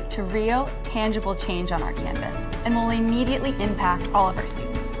contribute to real, tangible change on our campus and will immediately impact all of our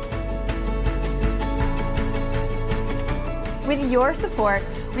students. With your support,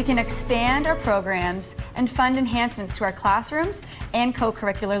 we can expand our programs and fund enhancements to our classrooms and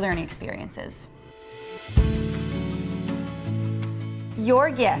co-curricular learning experiences. Your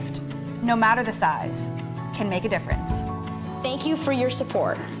gift, no matter the size, can make a difference. Thank you for your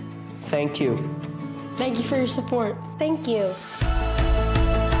support. Thank you. Thank you for your support. Thank you.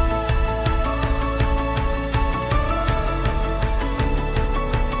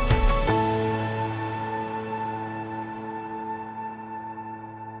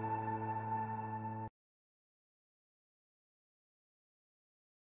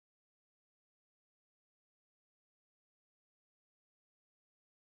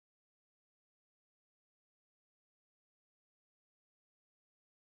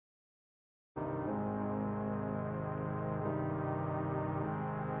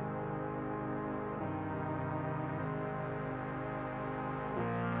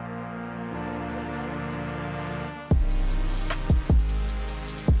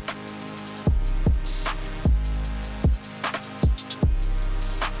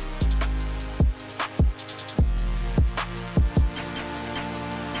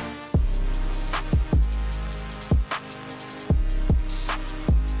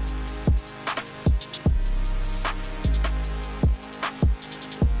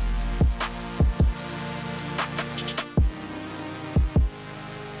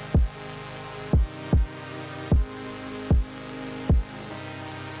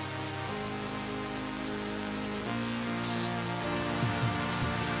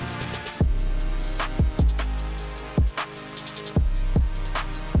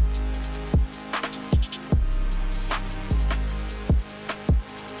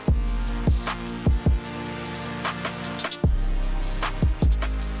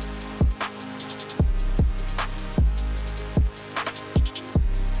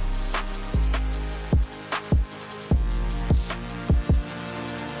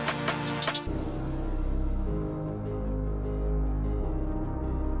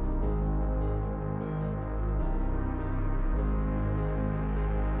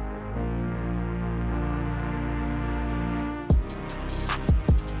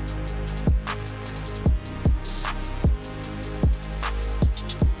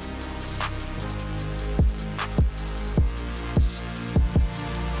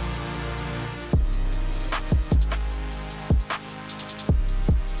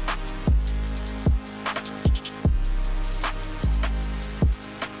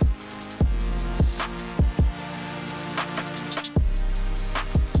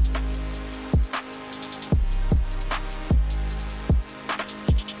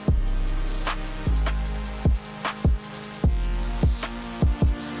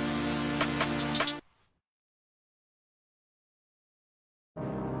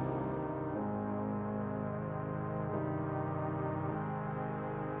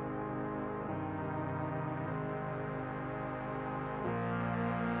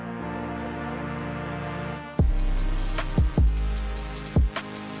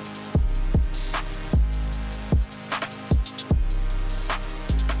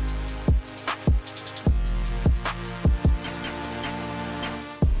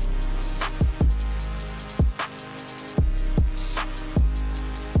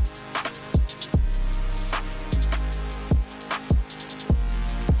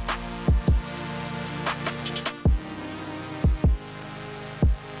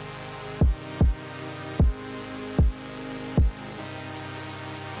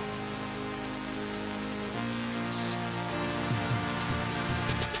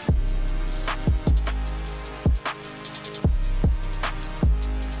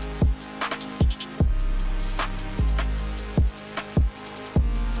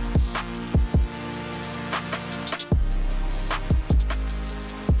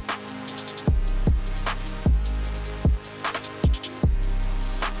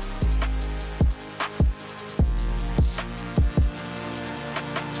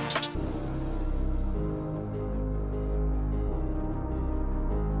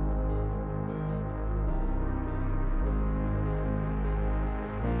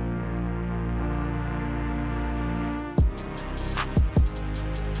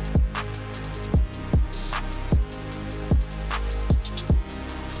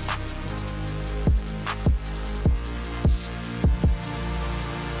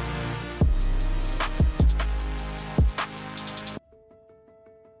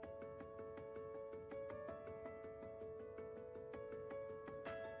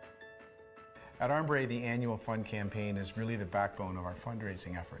 At Armbrae, the annual fund campaign is really the backbone of our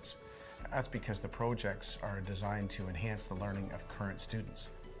fundraising efforts. That's because the projects are designed to enhance the learning of current students.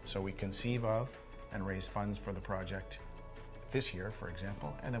 So we conceive of and raise funds for the project this year, for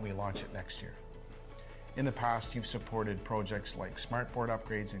example, and then we launch it next year. In the past, you've supported projects like smartboard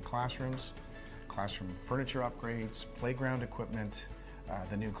upgrades in classrooms, classroom furniture upgrades, playground equipment,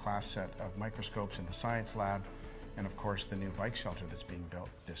 the new class set of microscopes in the science lab, and of course the new bike shelter that's being built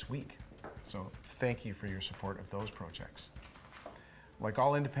this week. So thank you for your support of those projects. Like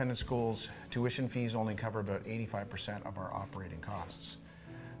all independent schools, tuition fees only cover about 85% of our operating costs.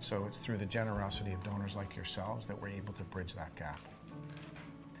 So it's through the generosity of donors like yourselves that we're able to bridge that gap.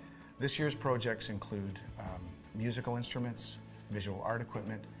 This year's projects include musical instruments, visual art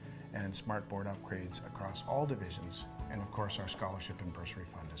equipment, and smartboard upgrades across all divisions, and of course our scholarship and bursary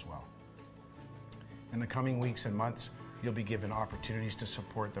fund as well. In the coming weeks and months, you'll be given opportunities to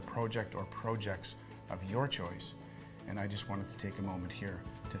support the project or projects of your choice, and I just wanted to take a moment here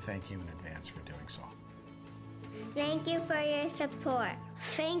to thank you in advance for doing so. Thank you for your support.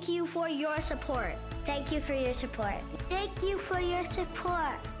 Thank you for your support. Thank you for your support. Thank you for your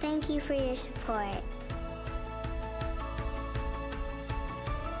support. Thank you for your support.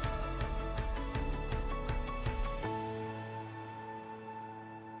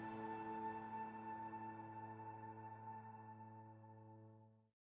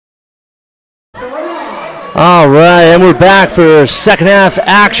 All right, and we're back for second half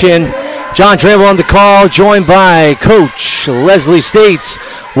action. John Tramble on the call, joined by Coach Leslie States.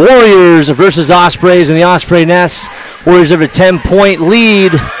 Warriors versus Ospreys in the Osprey Nest. Warriors have a 10-point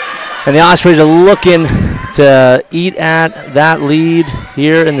lead, and the Ospreys are looking to eat at that lead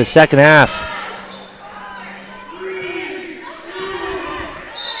here in the second half.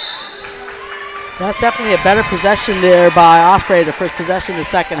 That's definitely a better possession there by Osprey, the first possession in the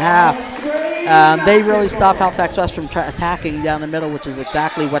second half. They really stopped Halifax West from attacking down the middle, which is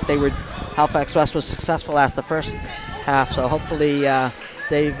exactly what they were. Halifax West was successful last the first half, so hopefully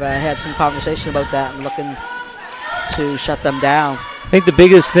they've had some conversation about that and looking to shut them down. I think the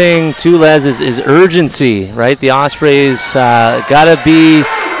biggest thing too, Les, is urgency, right? The Ospreys got to be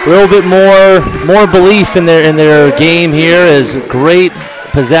a little bit more belief in their game here. As great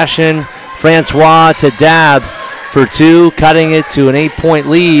possession, Francois to Dab for two, cutting it to an 8-point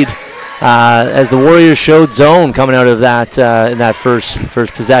lead. As the Warriors showed zone coming out of that in that first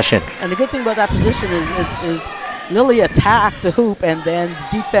possession. And the good thing about that position is Lily attacked the hoop and then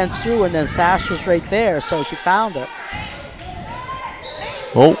the defense drew, and then Sash was right there, so she found it.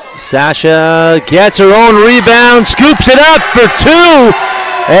 Oh, Sasha gets her own rebound, scoops it up for two,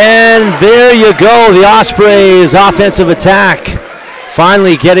 and there you go. The Ospreys offensive attack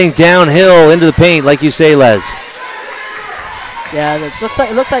finally getting downhill into the paint, like you say, Les. Yeah,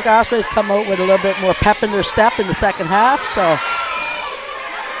 it looks like Ospreys come out with a little bit more pep in their step in the second half. So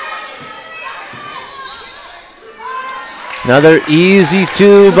another easy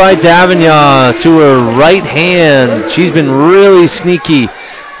two by Davignon to her right hand. She's been really sneaky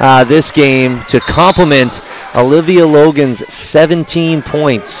this game to complement Olivia Logan's 17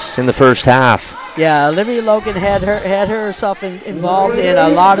 points in the first half. Yeah, Olivia Logan had herself involved in a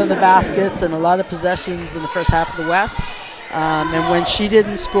lot of the baskets and a lot of possessions in the first half of the West. And when she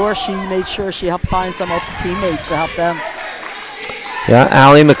didn't score, she made sure she helped find some open teammates to help them. Yeah,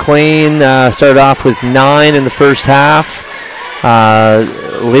 Allie McLean started off with 9 in the first half.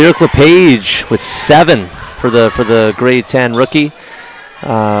 Lyric LePage with 7 for the grade 10 rookie.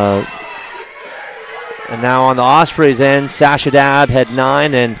 And now on the Ospreys end, Sasha Dab had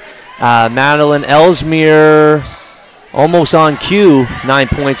 9, and Madeline Ellesmere almost on cue, 9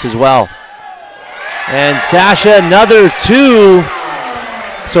 points as well. And Sasha, another 2.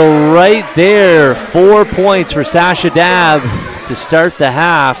 So right there, 4 points for Sasha Dab to start the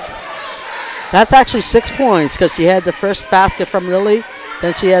half. That's actually 6 points because she had the first basket from Lily,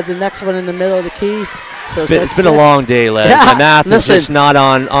 then she had the next one in the middle of the key. So it's been a long day, Les. Yeah, my math is just not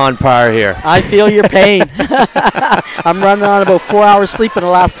on par here. I feel your pain. I'm running on about 4 hours sleep in the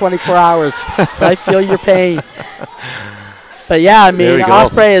last 24 hours, so I feel your pain. But yeah, I mean,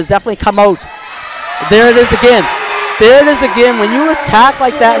 Osprey has definitely come out. There it is again. There it is again. When you attack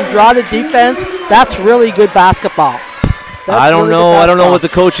like that and draw the defense, that's really good basketball. I don't know what the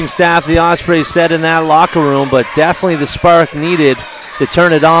coaching staff of the Ospreys said in that locker room, but definitely the spark needed to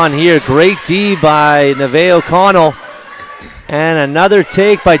turn it on here. Great D by Neve O'Connell. And another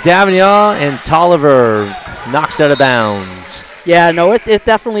take by Davignon, and Tolliver knocks out of bounds. Yeah, no, it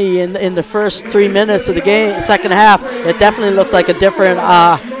definitely, in the first 3 minutes of the game, second half, it definitely looks like a different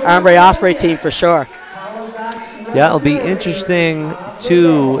Armbrae Osprey team for sure. Yeah, it'll be interesting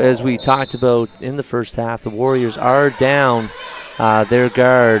too, as we talked about in the first half, the Warriors are down their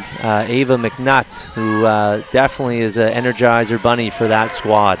guard, Ava McNutt, who definitely is an energizer bunny for that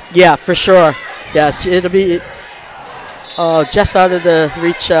squad. Yeah, for sure. Yeah, it'll be just out of the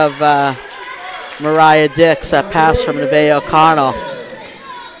reach of Mariah Dix, a pass from Nevaeh O'Connell.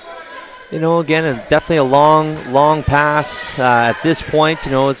 You know, again, definitely a long pass. At this point,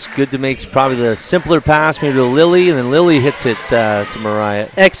 you know, it's good to make probably the simpler pass, maybe to Lily, and then Lily hits it to Mariah.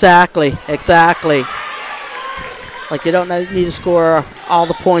 Exactly. Like, you don't need to score all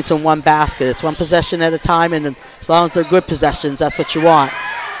the points in one basket. It's one possession at a time, and as long as they're good possessions, that's what you want.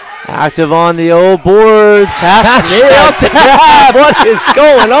 Active on the old boards. What is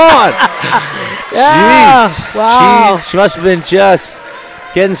going on? Yeah, jeez. wow. She must have been just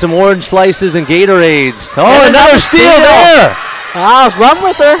getting some orange slices and Gatorades. Oh, another steal there. Wow, run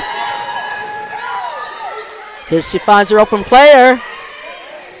with her. Here she finds her open player.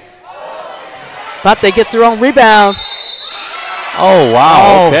 But they get their own rebound. Oh,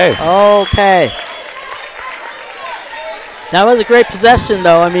 wow. Okay. That was a great possession,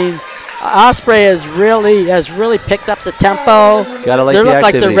 though. I mean, Osprey has really picked up the tempo. Gotta like they the look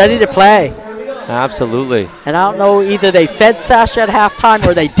activity. like they're ready to play. Absolutely. And I don't know, either they fed Sasha at halftime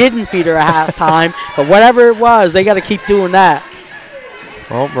or they didn't feed her at halftime. But whatever it was, they got to keep doing that.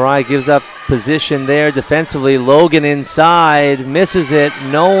 Well, Mariah gives up position there defensively. Logan inside, misses it.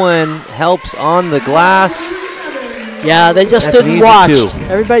 No one helps on the glass. Yeah, they just That's stood and watched. two.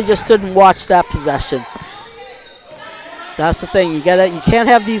 Everybody just stood and watched that possession. That's the thing. You can't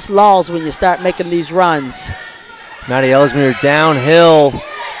have these lulls when you start making these runs. Maddie Ellesmere downhill.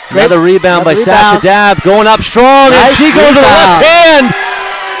 Another rebound by Sasha Dabb, going up strong, and she goes to the left hand,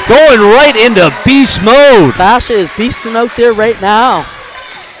 going right into beast mode. Sasha is beasting out there right now.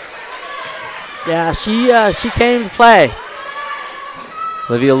 Yeah, she came to play.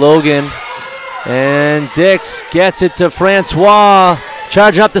 Olivia Logan and Dix gets it to Francois,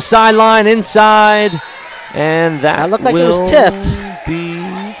 charging up the sideline inside, and that looked like it was tipped.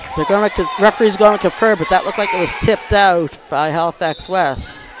 The referee's going to confer, but that looked like it was tipped out by Halifax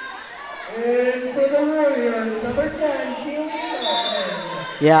West. And for the Warriors, number 10, Keely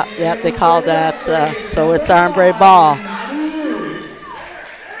Nelson. Yeah, they called that, so it's Armbrae ball.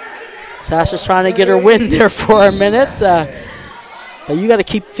 Sasha's trying to get her win there for a minute. But you got to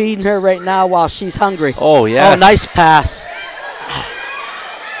keep feeding her right now while she's hungry. Oh, yes. Oh, nice pass.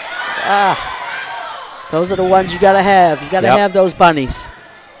 Those are the ones you got to have. You got to have those bunnies.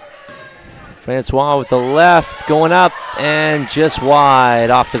 Francois with the left, going up, and just wide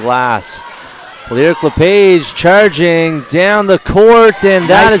off the glass. Lyric LePage charging down the court, and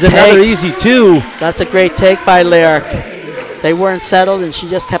that is another easy two. That's a great take by Lyric. They weren't settled, and she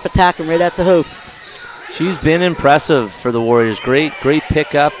just kept attacking right at the hoop. She's been impressive for the Warriors. Great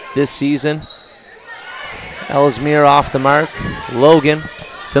pickup this season. Ellesmere off the mark. Logan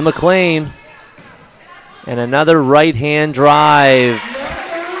to McLean. And another right-hand drive.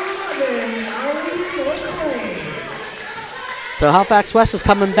 So Halifax West is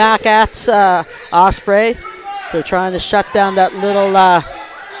coming back at Osprey. They're trying to shut down that little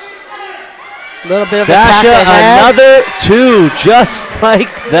bit of attack Sasha, they had. another two, just like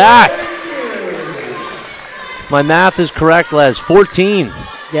that. If my math is correct, Les, 14.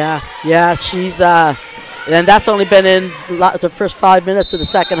 Yeah, she's, and that's only been in the first 5 minutes of the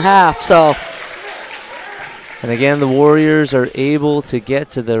second half, so. And again, the Warriors are able to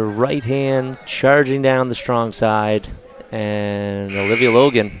get to the right hand, charging down the strong side. And Olivia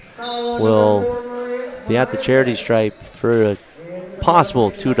Logan will be at the charity stripe for a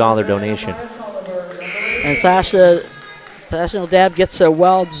possible $2 donation. And Sasha Dabb gets a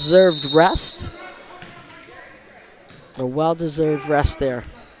well-deserved rest. A well-deserved rest there.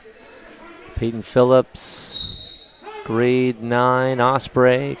 Peyton Phillips, grade 9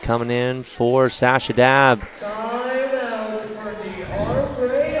 Osprey, coming in for Sasha Dabb.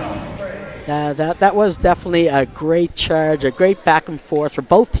 That was definitely a great charge, a great back and forth for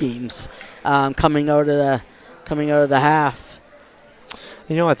both teams coming out of the half.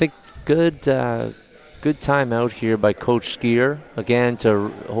 You know, I think good time out here by Coach Skier, again, to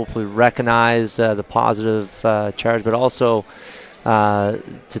hopefully recognize the positive charge, but also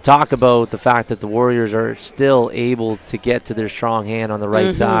to talk about the fact that the Warriors are still able to get to their strong hand on the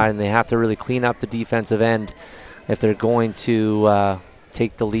right side, and they have to really clean up the defensive end if they're going to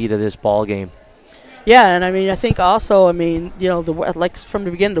take the lead of this ball game. Yeah, and I mean, I think also, I mean, you know, like from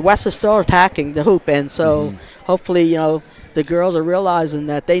the beginning, the West is still attacking the hoop, and so hopefully, you know, the girls are realizing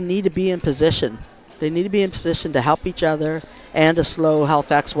that they need to be in position. They need to be in position to help each other and to slow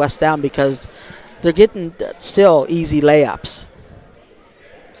Halifax West down because they're getting still easy layups.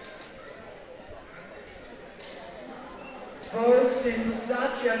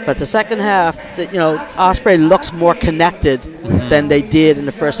 But the second half, Osprey looks more connected than they did in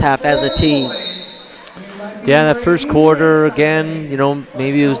the first half as a team. Yeah, that first quarter, again,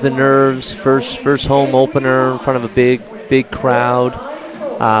 maybe it was the nerves, first home opener in front of a big crowd.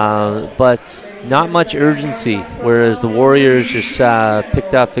 But not much urgency, whereas the Warriors just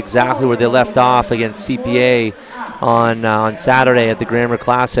picked up exactly where they left off against CPA on Saturday at the Grammar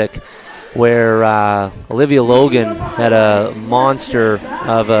Classic, where Olivia Logan had a monster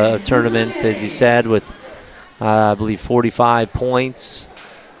of a tournament, as you said, with I believe 45 points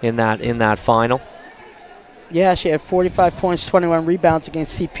in that final. Yeah, she had 45 points, 21 rebounds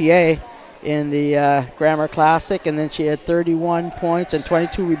against CPA in the Grammar Classic, and then she had 31 points and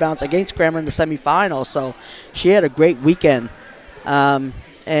 22 rebounds against Grammar in the semifinals. So she had a great weekend, and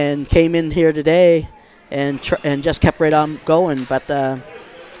came in here today and just kept right on going. But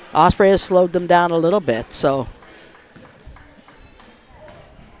Osprey has slowed them down a little bit. So.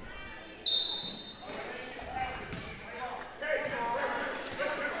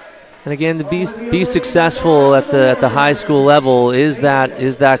 And again, to be successful at the high school level is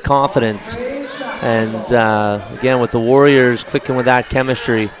that confidence. And again, with the Warriors clicking with that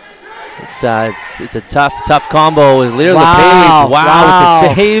chemistry, it's a tough combo with Lear LePage. Wow, with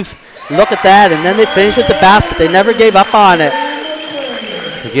the save. Look at that, and then they finished with the basket. They never gave up on it.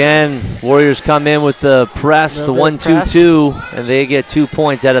 Again, Warriors come in with the press, the 1-2-2, and they get 2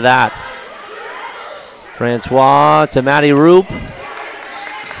 points out of that. Francois to Maddie Roop.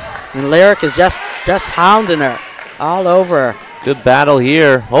 And Lyric is just hounding her all over her. Good battle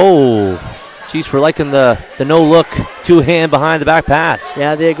here. Oh, geez, we're liking the no-look two-hand behind the back pass.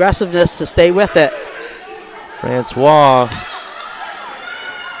 Yeah, the aggressiveness to stay with it. Francois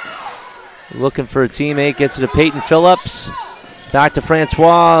looking for a teammate, gets it to Peyton Phillips. Back to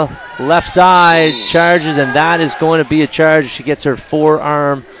Francois, left side, charges, and that is going to be a charge. She gets her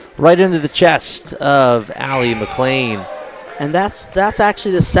forearm right into the chest of Allie McLean. And that's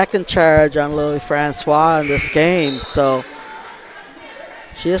actually the second charge on Lily Francois in this game. So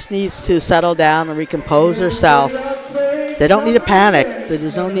she just needs to settle down and recompose herself. They don't need to panic.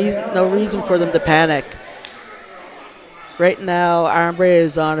 There's no reason for them to panic. Right now, Armbrae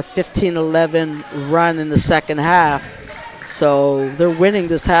is on a 15-11 run in the second half. So they're winning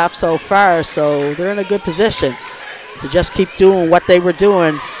this half so far, so they're in a good position to just keep doing what they were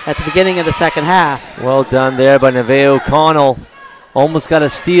doing at the beginning of the second half. Well done there by Nevaeh O'Connell. Almost got a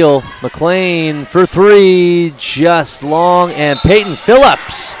steal. McLean for three, just long, and Peyton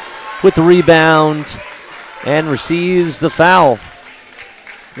Phillips with the rebound and receives the foul.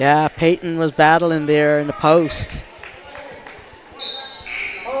 Yeah, Peyton was battling there in the post.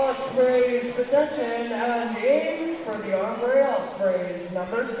 Osprey's possession, and in for the Armbrae Ospreys,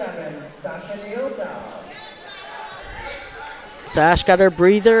 number 7, Sasha Neal-Dow. Sash got her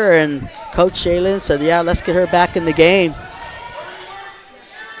breather, and Coach Shaylin said, yeah, let's get her back in the game.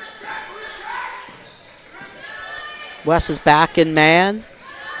 Wes is back in man.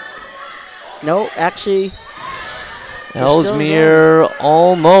 No, actually. Ellesmere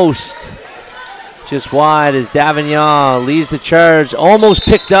almost just wide as Davignon leads the charge. Almost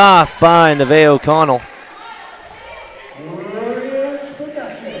picked off by Nevaeh O'Connell.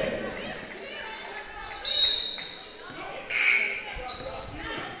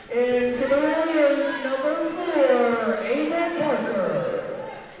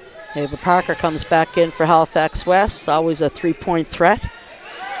 Ava Parker comes back in for Halifax West, always a three-point threat.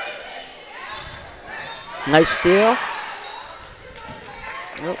 Nice steal.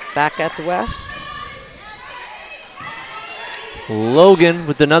 Oh, back at the West. Logan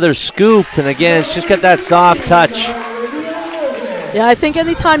with another scoop, and again, it's just got that soft touch. Yeah, I think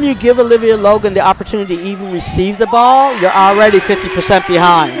anytime you give Olivia Logan the opportunity to even receive the ball, you're already 50%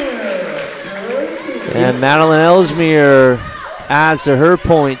 behind. And Madeline Ellesmere adds to her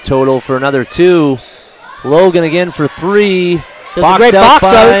point total for another 2. Logan again for 3. There's a great box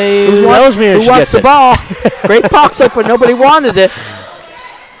out. Who wants the ball? Great box out, but nobody wanted it.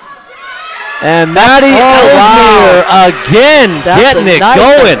 And Maddie Ellesmere again getting it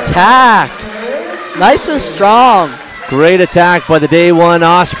going. Attack. Nice and strong. Great attack by the day one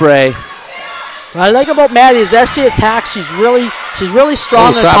Osprey. What I like about Maddie is as she attacks, she's really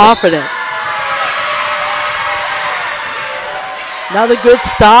strong and confident. Another good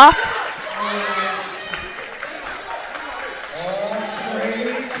stop.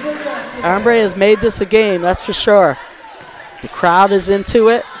 Armbrae has made this a game, that's for sure. The crowd is into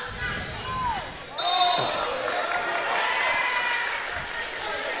it.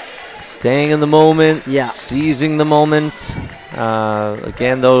 Staying in the moment, yeah. Seizing the moment.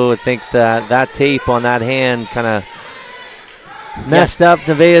 Again, though, I think that tape on that hand kind of messed up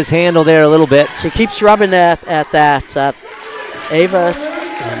Nevaeh's handle there a little bit. She keeps rubbing at that. Ava.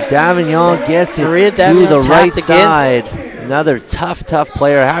 And Davignon gets it Maria to Davignon the right again. side. Another tough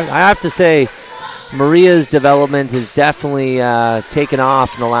player. I have to say, Maria's development has definitely taken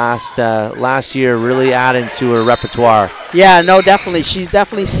off in the last year, really adding to her repertoire. Yeah, no, definitely. She's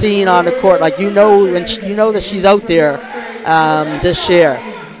definitely seen on the court. Like, you know that she's out there this year.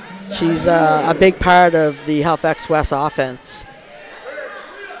 She's a big part of the Halifax West offense.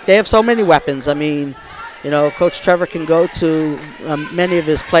 They have so many weapons. I mean, you know, Coach Trevor can go to many of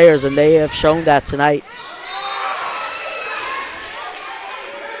his players, and they have shown that tonight.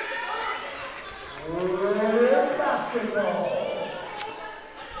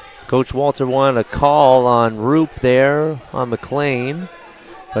 Coach Walter wanted a call on Roop there on McLean,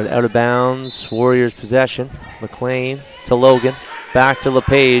 but out of bounds. Warriors possession. McLean to Logan, back to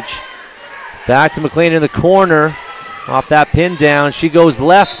LePage, back to McLean in the corner. Off that pin down, she goes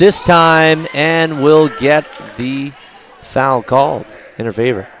left this time and will get the foul called in her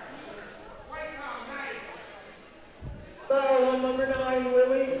favor. Foul on number 9,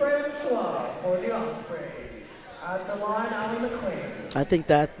 Lily Francois for the Ospreys. At the line, Allie McLean. I think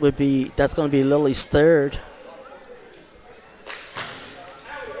that's going to be Lily's third.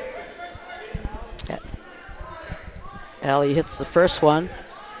 Allie hits the first one.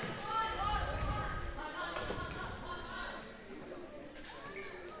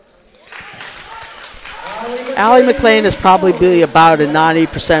 Allie McLean is probably about a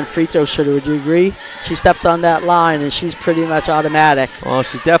 90% free throw shooter. Would you agree? She steps on that line and she's pretty much automatic. Well,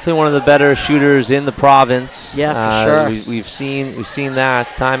 she's definitely one of the better shooters in the province. Yeah, for sure. We've seen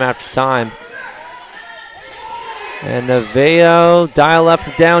that time after time. And Nevaeh dial up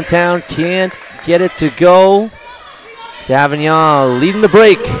from downtown, can't get it to go. Davignon leading the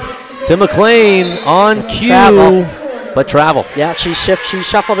break to McLean on cue, but travel. Yeah, she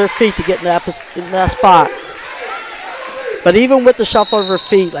shuffled her feet to get in that spot. But even with the shuffle of her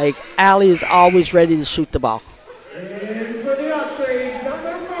feet, like, Allie is always ready to shoot the ball. And for the Ospreys,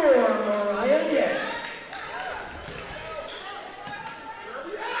 number 4, Mariah Yates.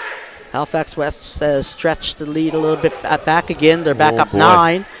 Halifax West has stretched the lead a little bit back again. They're back up boy.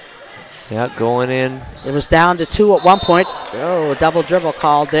 9. Yeah, going in. It was down to 2 at one point. Oh, double dribble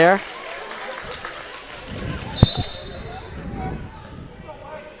called there.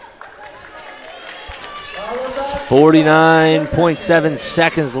 49.7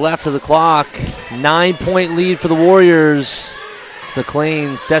 seconds left of the clock. 9-point lead for the Warriors.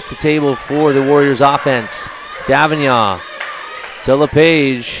 McLean sets the table for the Warriors offense. Davignon to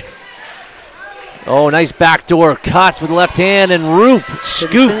LePage. Oh, nice backdoor cut with the left hand, and Roop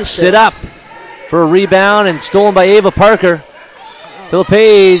scoops it up for a rebound and stolen by Ava Parker. To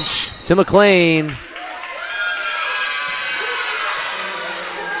LePage, to McLean.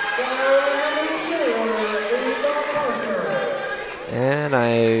 And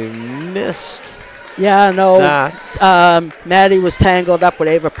I missed. Yeah, no. That. Maddie was tangled up with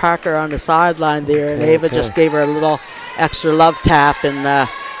Ava Parker on the sideline there, and Ava just gave her a little extra love tap, and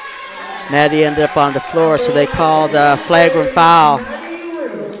Maddie ended up on the floor, so they called a flagrant foul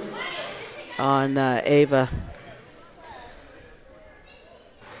on Ava.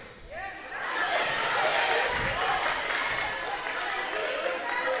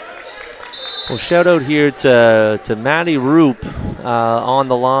 Well, shout out here to Maddie Roop on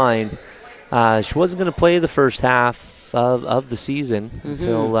the line. She wasn't going to play the first half of the season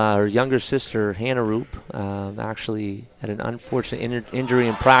until her younger sister, Hannah Roop, actually had an unfortunate injury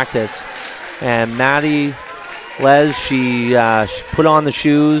in practice. And Maddie, Les, she put on the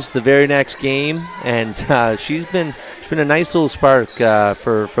shoes the very next game, and she's been a nice little spark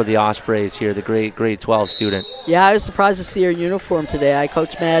for the Ospreys here, the grade 12 student. Yeah, I was surprised to see her in uniform today. I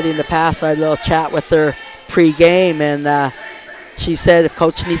coached Maddie in the past, so I had a little chat with her pre-game, and she said, if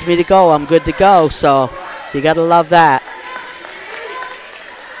coach needs me to go, I'm good to go. So you got to love that.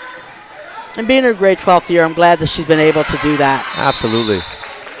 And being her grade 12th year, I'm glad that she's been able to do that. Absolutely.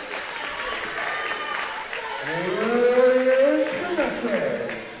 Warriors,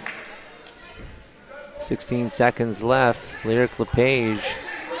 16 seconds left. Lyric LePage.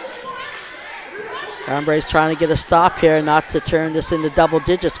 Armbrae's trying to get a stop here, not to turn this into double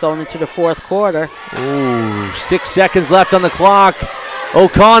digits going into the fourth quarter. Ooh, 6 seconds left on the clock.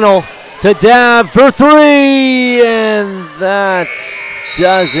 O'Connell to Dab for 3, and that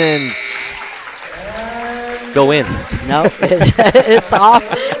doesn't go in. No, it's off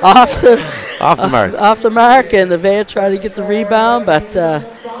the mark. Off the mark, and Nevaeh tried to get the rebound, but that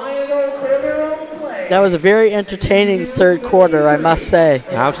was a very entertaining third quarter, I must say.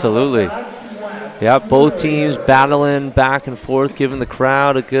 Absolutely. Yep, both teams battling back and forth, giving the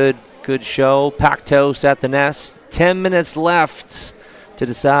crowd a good show. Packed house at the Nest. 10 minutes left to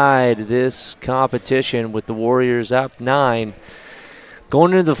decide this competition with the Warriors up 9.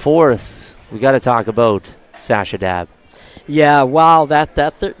 Going into the fourth, we got to talk about Sasha Dabb. Yeah, wow, that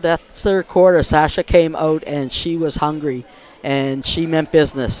third quarter, Sasha came out and she was hungry, and she meant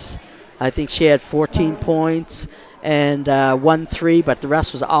business. I think she had 14 points and 1 3, but the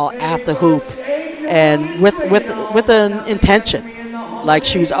rest was all at the hoop, and with an intention. Like,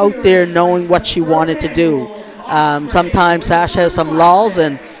 she was out there knowing what she wanted to do. Sometimes Sasha has some lulls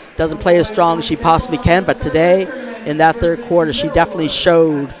and doesn't play as strong as she possibly can, but today, in that third quarter, she definitely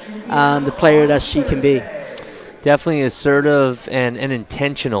showed the player that she can be. Definitely assertive and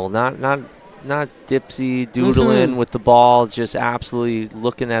intentional, not dipsy doodling with the ball, just absolutely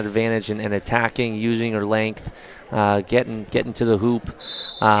looking at advantage and attacking, using her length, getting to the hoop.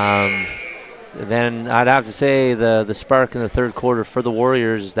 Then I'd have to say the spark in the third quarter for the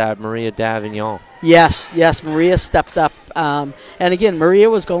Warriors is that Maria Davignon. Yes, Maria stepped up. And again, Maria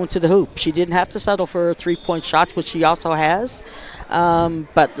was going to the hoop. She didn't have to settle for 3-point shots, which she also has.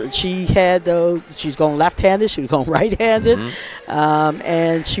 But she had she's going left-handed, she was going right-handed,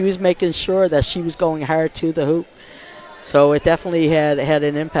 and she was making sure that she was going hard to the hoop. So it definitely had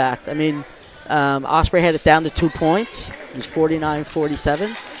an impact. I mean, Osprey had it down to 2 points. It was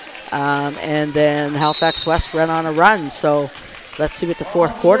 49-47. And then Halifax West went on a run. So let's see what the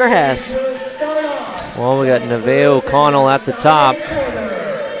fourth quarter has. Well, we got Nevaeh O'Connell at the top.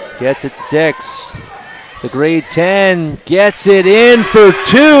 Gets it to Dix. The grade 10 gets it in for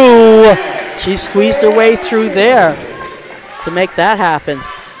 2. She squeezed her way through there to make that happen.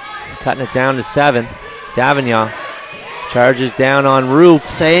 Cutting it down to 7. Davignon charges down on Roop.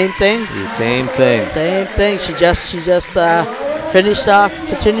 Same thing. Same thing. She just finished off,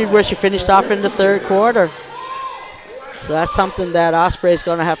 continued where she finished off in the third quarter. So that's something that Osprey's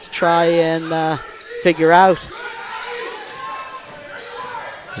going to have to try and figure out.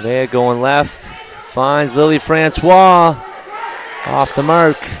 They're going left. Finds Lily Francois. Off the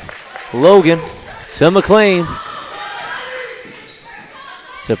mark. Logan to McLean.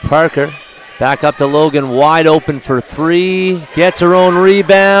 To Parker. Back up to Logan. Wide open for 3. Gets her own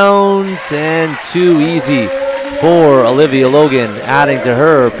rebound. And 2 easy for Olivia Logan, adding to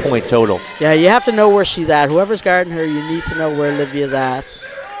her point total. Yeah, you have to know where she's at. Whoever's guarding her, you need to know where Olivia's at.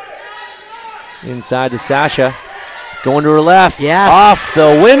 Inside to Sasha. Going to her left. Yes. Off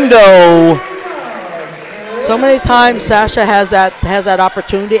the window. So many times Sasha has that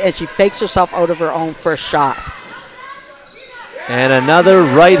opportunity, and she fakes herself out of her own first shot. And another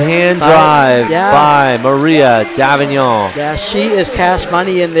right-hand drive by Maria Davignon. Yeah, she is cash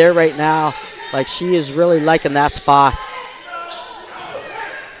money in there right now. Like, she is really liking that spot.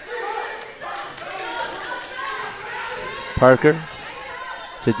 Parker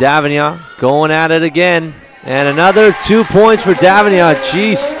to Davignon, going at it again. And another 2 points for Davignon.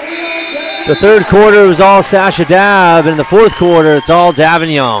 Jeez. The third quarter was all Sasha Dabb, and in the fourth quarter, it's all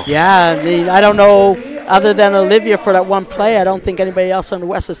Davignon. Yeah, I mean, I don't know, other than Olivia for that one play, I don't think anybody else on the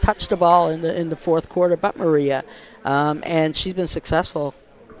West has touched the ball in the fourth quarter but Maria. And she's been successful.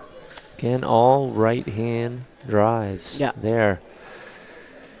 Again, all right-hand drives there.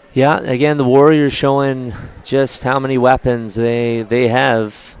 Yeah, again, the Warriors showing just how many weapons they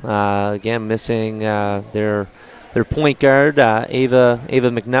have. Again, missing their point guard, Ava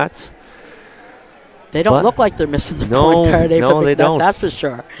McNutt. They don't look like they're missing the point guard, Ava McNutt, they don't. That's for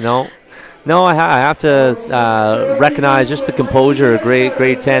sure. No, I have to recognize just the composure.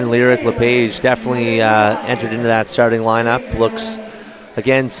 Grade 10 Lyric LePage definitely entered into that starting lineup. Looks,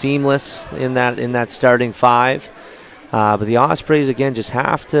 again, seamless in that starting 5. But the Ospreys, again, just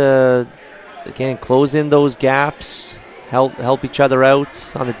have to, again, close in those gaps, help each other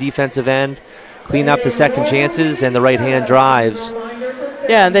out on the defensive end, clean up the second chances and the right-hand drives.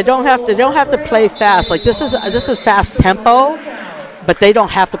 Yeah, and they don't have to play fast. Like, this is fast tempo, but they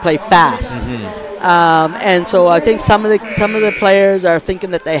don't have to play fast. And so I think some of the players are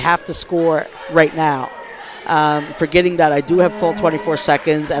thinking that they have to score right now, forgetting that I do have full 24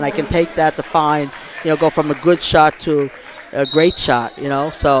 seconds and I can take that to find, go from a good shot to a great shot,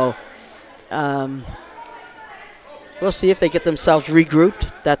 So we'll see if they get themselves regrouped.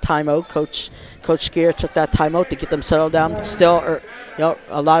 That timeout, Coach Skier took that timeout to get them settled down. Still,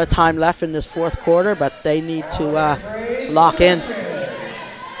 a lot of time left in this fourth quarter, but they need to lock in.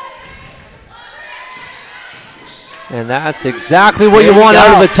 And that's exactly what you want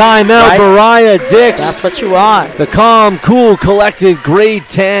out of a timeout, right? Mariah Dix. That's what you want. The calm, cool, collected grade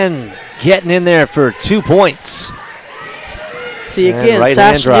 10 getting in there for 2 points. See, And again,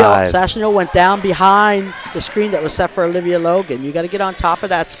 right-hand drive. Sasha Neal went down behind the screen that was set for Olivia Logan. You got to get on top of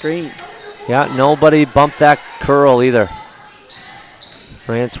that screen. Yeah, nobody bumped that curl either.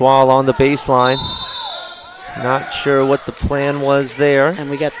 Francois along the baseline. Not sure what the plan was there. And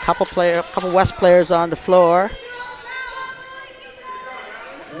we got a couple West players on the floor.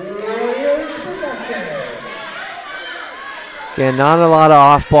 Again, not a lot of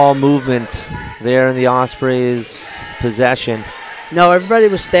off-ball movement there in the Ospreys' possession. No, everybody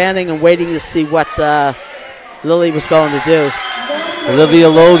was standing and waiting to see what Lily was going to do. Olivia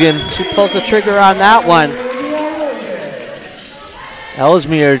Logan. She pulls the trigger on that one.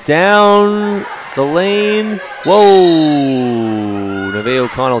 Ellesmere down the lane. Whoa! Nevaeh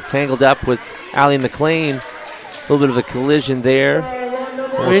O'Connell tangled up with Allie McLean. A little bit of a collision there.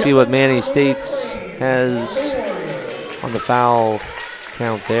 We'll see what Manny States has on the foul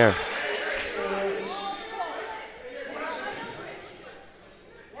count there.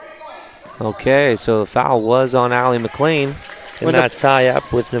 Okay, so the foul was on Allie McLean in that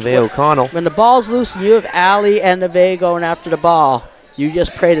tie-up with Nevaeh O'Connell. When the ball's loose and you have Allie and Nevaeh going after the ball, you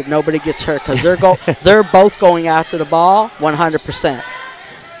just pray that nobody gets hurt because they're both going after the ball 100%.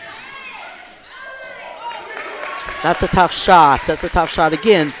 That's a tough shot. That's a tough shot.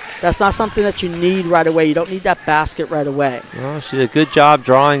 Again, that's not something that you need right away. You don't need that basket right away. Well, she did a good job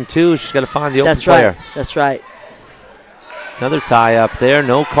drawing, too. She's got to find the open player. That's right. Another tie up there.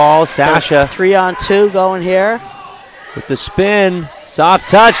 No call. Sasha. 3-on-2 going here. With the spin. Soft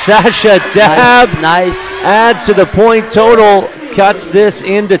touch. Sasha dab. Nice. Adds to the point total. Cuts this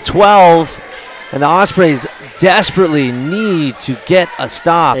into 12. And the Ospreys desperately need to get a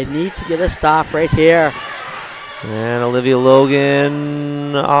stop. They need to get a stop right here. And Olivia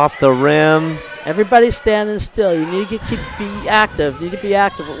Logan off the rim. Everybody's standing still. You need to be active. You need to be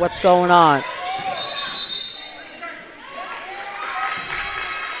active with what's going on.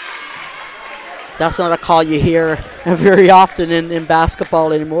 That's not a call you hear very often in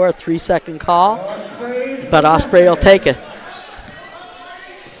basketball anymore, a 3-second call. But Osprey will take it.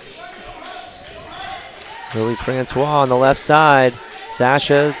 Lily Francois on the left side.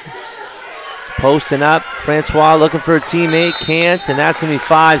 Sasha posting up. Francois looking for a teammate. Can't, and that's going to be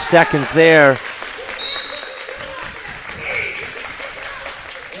 5 seconds there. For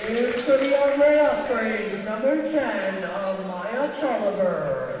the Armbrae Ospreys, number 10, Maya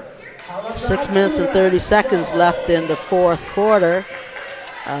Tolliver. 6 minutes and 30 seconds left in the fourth quarter.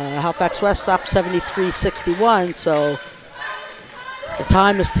 Halifax West up 73-61, so the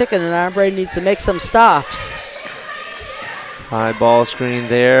time is ticking and Armbrae needs to make some stops. High ball screen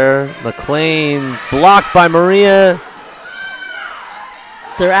there. McLean blocked by Maria.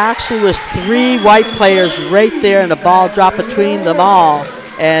 There actually was 3 white players right there and the ball dropped between them all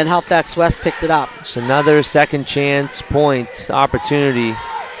and Halifax West picked it up. It's another second chance point opportunity.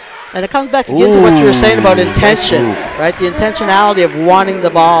 And it comes back again to what you were saying about intention, right? The intentionality of wanting the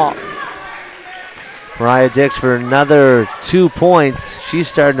ball. Mariah Dix for another 2 points. She's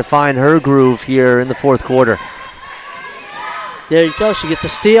starting to find her groove here in the fourth quarter. There you go. She gets a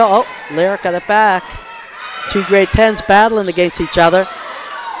steal. Oh, Lyric got it back. 2 grade 10s battling against each other.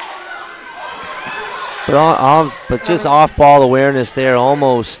 But just off-ball awareness there,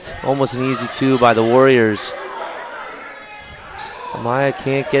 almost an easy 2 by the Warriors. Maya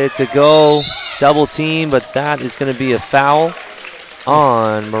can't get it to go. Double team, but that is going to be a foul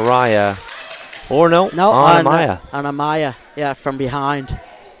on Mariah. Or no, on Amaya. On Amaya, yeah, from behind.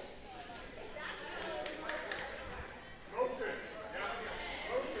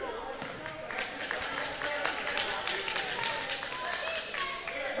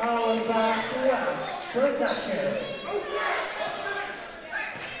 Halifax West, possession.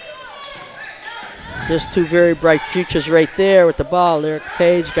 Just 2 very bright futures right there with the ball. Lyric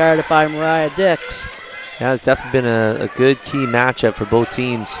Page guarded by Mariah Dix. Yeah, it's definitely been a good key matchup for both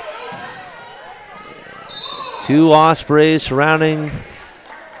teams. 2 Ospreys surrounding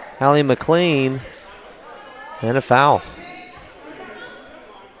Allie McLean, and a foul.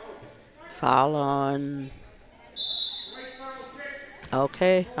 Foul on,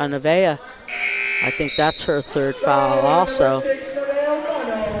 okay, on Nevaeh. I think that's her 3rd foul also.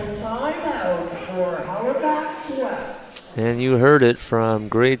 And you heard it from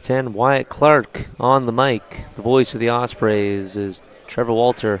grade 10 Wyatt Clark on the mic. The voice of the Ospreys is Trevor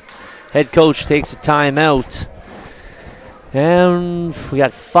Walter. Head coach takes a timeout. And we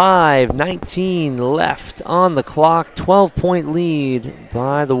got 5:19 left on the clock. 12-point lead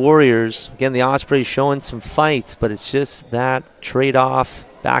by the Warriors. Again, the Ospreys showing some fight, but it's just that trade-off,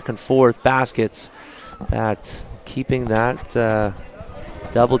 back and forth baskets that's keeping that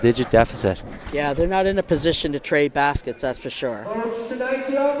double-digit deficit. Yeah, they're not in a position to trade baskets, that's for sure.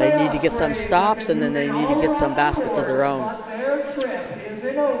 They need to get some stops, and then they need to get some baskets of their own.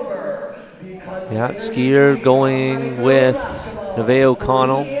 Yeah, skier going with Nevaeh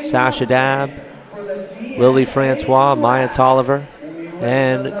O'Connell, Sasha Dabb, Lily Francois, Maya Tolliver,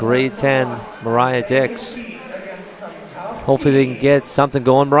 and grade 10, Mariah Dix. Hopefully they can get something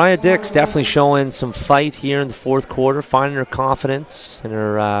going. Mariah Dix definitely showing some fight here in the fourth quarter, finding her confidence in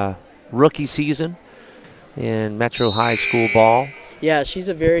her rookie season in Metro High School ball. Yeah, she's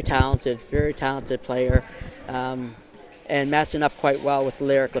a very talented player, and matching up quite well with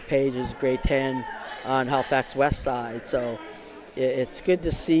Lyric LePage, who's grade 10 on Halifax West Side. So it's good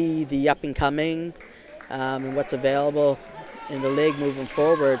to see the up and coming and what's available in the league moving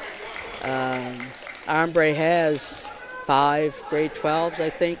forward. Armbrae has 5 grade 12s, I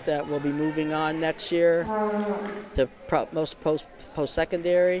think, that will be moving on next year to most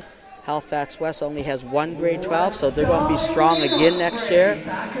post-secondary. Halifax West only has 1 grade 12, so they're going to be strong again next year.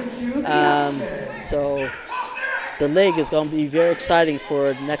 So the league is going to be very exciting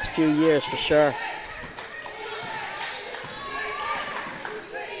for the next few years for sure.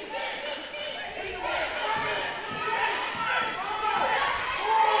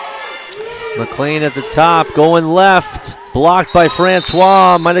 McLean at the top, going left, blocked by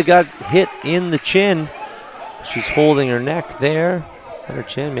Francois, might have got hit in the chin. She's holding her neck there, not her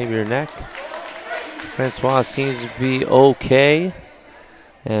chin, maybe her neck. Francois seems to be okay.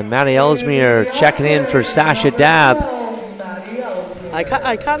 And Maddie Ellesmere checking in for Sasha Dabb. I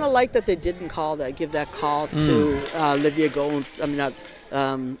kind of like that they didn't give that call to Olivia going,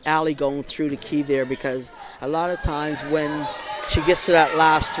 Allie going through the key there, because a lot of times when she gets to that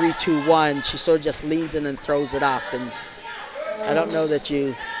last 3-2-1, she sort of just leans in and throws it up, and I don't know that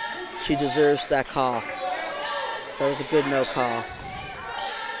she deserves that call. That was a good no call.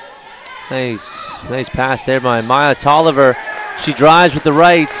 Nice pass there by Maya Tolliver. She drives with the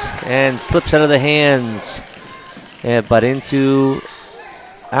right and slips out of the hands, but into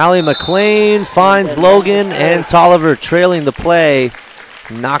Allie McLean, finds Logan, and Tolliver trailing the play,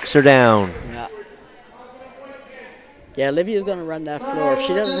 knocks her down. Yeah, Olivia's going to run that floor. If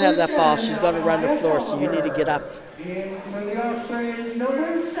she doesn't have that ball, she's going to run the floor, so you need to get up.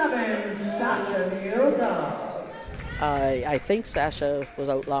 I think Sasha was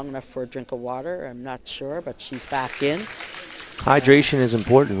out long enough for a drink of water. I'm not sure, but she's back in. Hydration is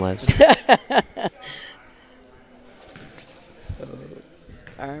important, Les. So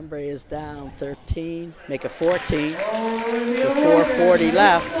Armbrae is down 13, make it 14 with 4:40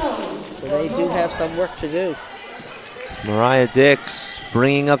 left. So they do have some work to do. Mariah Dix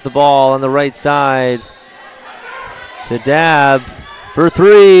bringing up the ball on the right side to Dabb for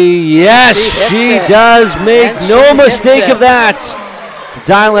 3. Yes, she does make no mistake of that.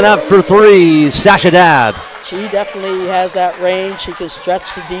 Dialing up for 3, Sasha Dabb. She definitely has that range. She can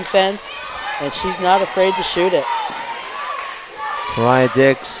stretch the defense, and she's not afraid to shoot it. Mariah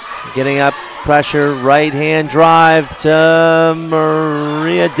Dix getting up pressure, right hand drive to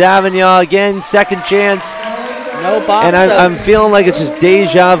Maria Davignon again, second chance. No box and I'm feeling like it's just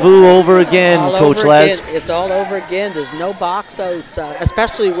deja vu over again, Coach Les. It's all over again. There's no box outs,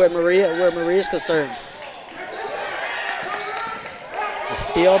 especially where Maria's concerned. A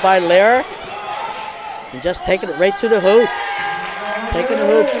steal by Lyric, and just taking it right to the hoop. Taking the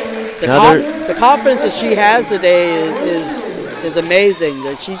hoop. The confidence that she has today is amazing.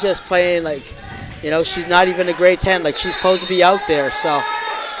 That she's just playing like, she's not even a grade 10. Like, she's supposed to be out there. So.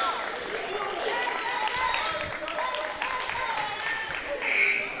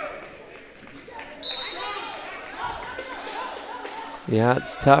 Yeah,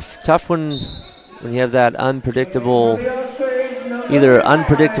 it's tough when you have that either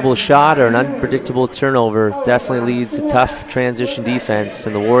unpredictable shot or an unpredictable turnover. Definitely leads to tough transition defense,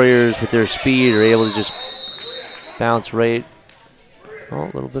 and the Warriors with their speed are able to just bounce right. Oh,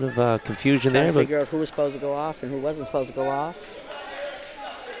 a little bit of confusion there. Trying to figure out who was supposed to go off and who wasn't supposed to go off.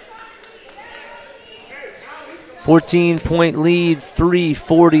 14-point lead,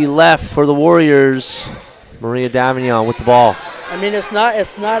 3:40 left for the Warriors. Maria Davignon with the ball. I mean, it's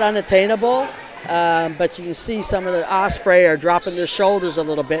not unattainable, but you can see some of the Osprey are dropping their shoulders a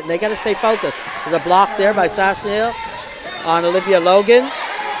little bit, and they got to stay focused. There's a block there by Sasha Hill on Olivia Logan.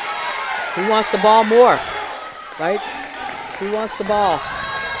 Who wants the ball more, right? Who wants the ball?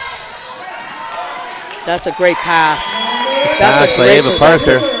 That's a great pass. Pass by Ava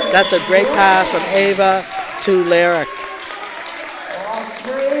Parker. That's a great pass from Ava to Lyric.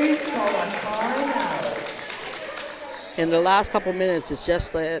 In the last couple minutes, it's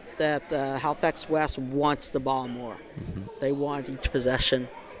just that Halifax West wants the ball more. Mm-hmm. They want each possession.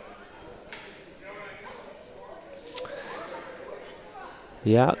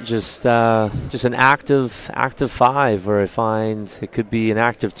 Yeah, just an active 5, where I find it could be an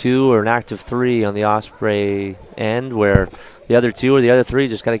active 2 or an active 3 on the Osprey end, where the other 2 or the other 3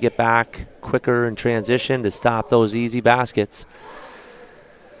 just got to get back quicker in transition to stop those easy baskets.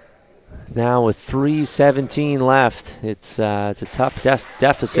 Now with 3:17 left, it's a tough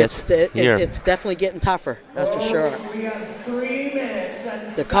deficit here. It's definitely getting tougher, that's for sure.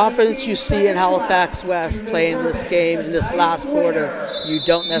 The confidence you see in Halifax West playing this game in this last quarter, you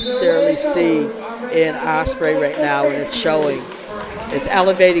don't necessarily see in Osprey right now, and it's showing. It's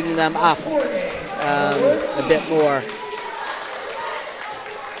elevating them up a bit more.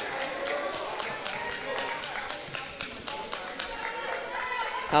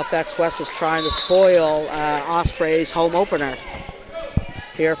 Halifax West is trying to spoil Osprey's home opener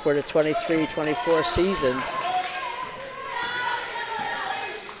here for the 23-24 season.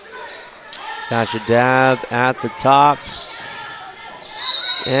 Sasha Dab at the top.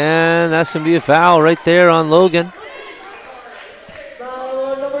 And that's going to be a foul right there on Logan. Foul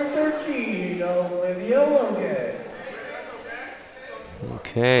on number 13, Olivia Logan.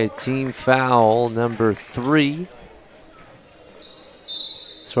 Okay, team foul number 3.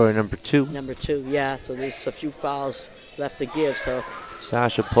 Sorry, number 2. Number 2, yeah, so there's a few fouls left to give. So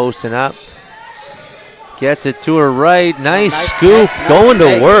Sasha posting up. Gets it to her right. Nice scoop. Going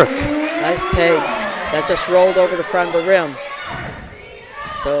to work. Nice take. That just rolled over the front of the rim.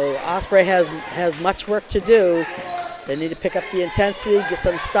 So Osprey has much work to do. They need to pick up the intensity, get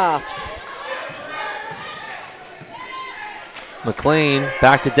some stops. McLean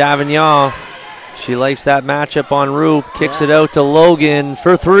back to Davignon. She likes that matchup on Roop. Kicks it out to Logan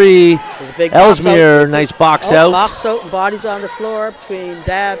for 3. Ellesmere, nice box out. Box out and bodies on the floor between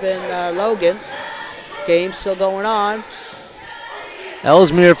Dab and Logan. Game still going on.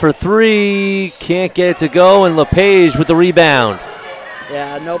 Ellesmere for 3. Can't get it to go, and LePage with the rebound.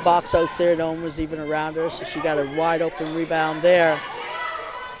 Yeah, no box outs there. No one was even around her, so she got a wide open rebound there.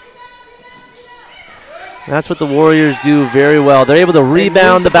 That's what the Warriors do very well. They're able to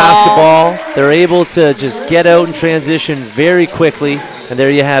rebound the basketball. They're able to just get out and transition very quickly, and there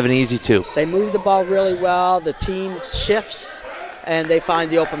you have an easy 2. They move the ball really well. The team shifts, and they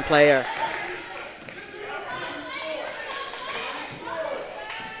find the open player.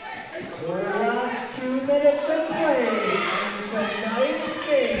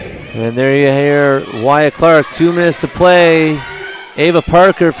 And there you hear Wyatt Clark, 2 minutes to play. Ava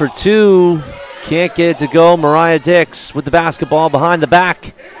Parker for 2. Can't get it to go. Mariah Dix with the basketball behind the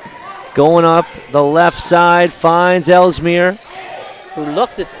back. Going up the left side, finds Ellesmere. Who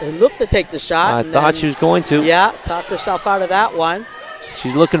looked to take the shot. I thought she was going to. Yeah, talked herself out of that one.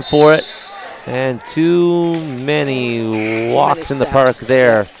 She's looking for it. And too many walks in the park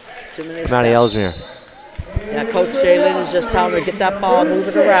there. Maddie Ellesmere. Yeah, Coach Jalen is just telling her, get that ball, move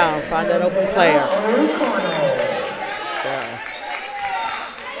it around, find that open player.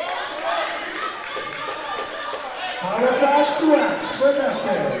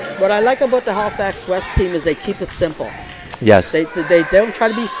 What I like about the Halifax West team is they keep it simple. Yes. They don't try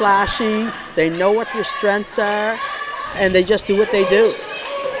to be flashy. They know what their strengths are, and they just do what they do.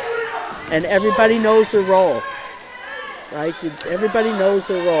 And everybody knows their role, right? Everybody knows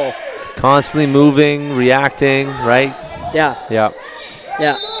their role. Constantly moving, reacting, right? Yeah. Yeah.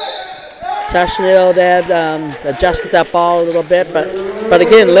 Yeah. Sasha they had adjusted that ball a little bit, but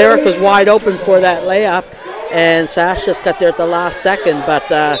again, Lyric was wide open for that layup, and Sasha just got there at the last second, but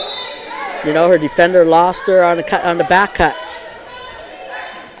you know, her defender lost her on the back cut.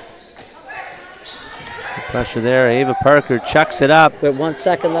 Pressure there. Ava Parker chucks it up. With 1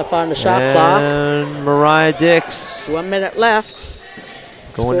 second left on the shot clock. And Mariah Dix. 1 minute left.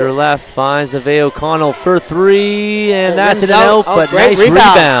 Going to her left, finds Nevaeh O'Connell for 3, and that's an out, but nice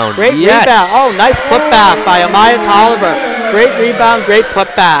rebound. Great rebound. Oh, nice putback by Amaya Tolliver. Great rebound, great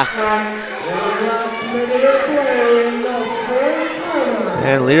putback.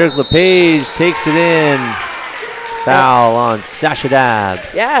 And Lyric LePage takes it in. Foul on Sasha Dab.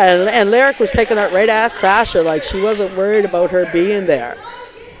 Yeah, and Lyric was taking it right at Sasha, like she wasn't worried about her being there.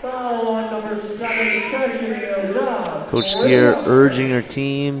 Coach Skier urging her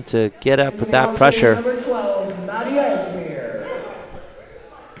team to get up with that pressure.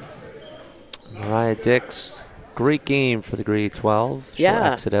 Mariah Dix, great game for the grade 12. She'll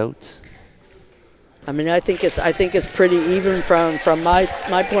exit out. I mean, I think it's pretty even from my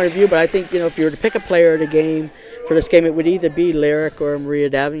point of view, but I think, you know, if you were to pick a player of the game for this game, it would either be Lyric or Maria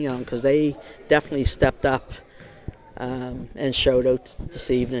Davignon, because they definitely stepped up and showed out this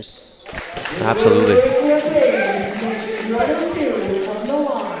evening. Absolutely.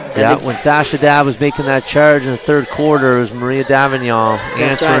 Yeah, when Sasha Dab was making that charge in the third quarter, it was Maria Davignon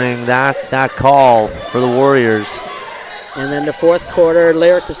answering that call for the Warriors. And then the fourth quarter,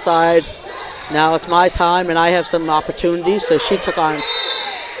 Lyric decided, now it's my time and I have some opportunities, so she took on.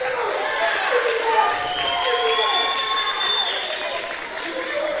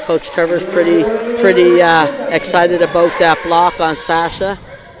 Coach Trevor's pretty excited about that block on Sasha.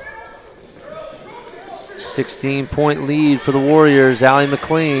 16-point lead for the Warriors. Allie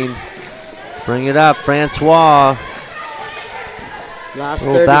McLean bring it up. Francois. Last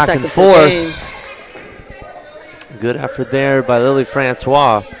a little 30 back seconds and forth. Game. Good effort there by Lily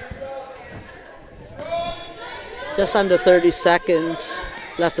Francois. Just under 30 seconds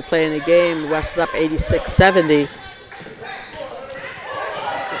left to play in the game. West is up 86-70.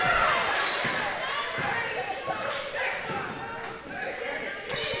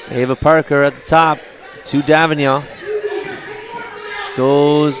 Ava Parker at the top to Davignon.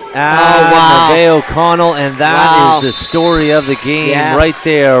 Goes at Nevaeh O'Connell, and that is the story of the game right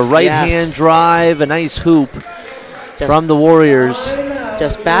there. Right-hand drive, a nice hoop from the Warriors.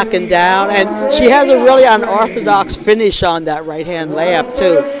 Just backing down, and she has a really unorthodox finish on that right-hand layup,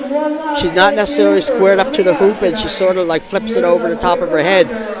 too. She's not necessarily squared up to the hoop, and she sort of like flips it over the top of her head.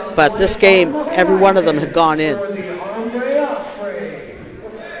 But this game, every one of them have gone in.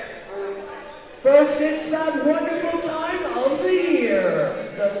 Folks, it's that wonderful time of the year.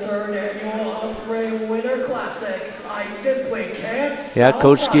 The third annual Armbrae Winter Classic. I simply can't. Yeah,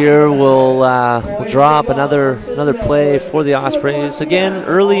 Coach Skier will draw up another play for the Ospreys. Again,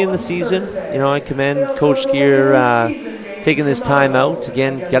 early in the season, you know, I commend Coach Skier taking this time out.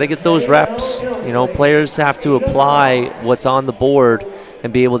 Again, got to get those reps. You know, players have to apply what's on the board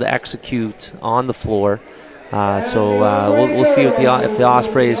and be able to execute on the floor. So we'll see if the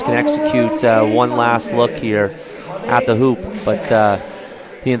Ospreys can execute one last look here at the hoop. But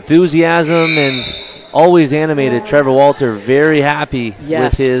the enthusiasm and always animated Trevor Walter, very happy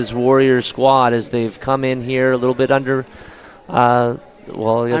with his Warriors squad as they've come in here a little bit under. Well,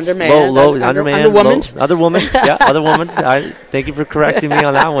 yes, underwoman. Yeah, other woman. Thank you for correcting me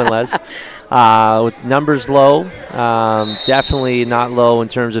on that one, Les. With numbers low, definitely not low in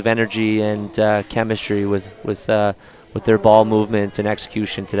terms of energy and chemistry with their ball movement and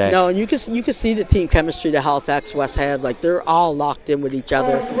execution today. No, and you can see the team chemistry that Halifax West has. Like, they're all locked in with each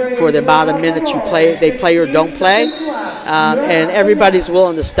other for the amount of minutes they play or don't play, and everybody's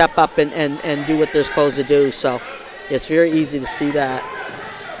willing to step up and do what they're supposed to do. So it's very easy to see that.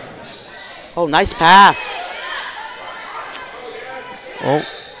 Oh, nice pass. Oh,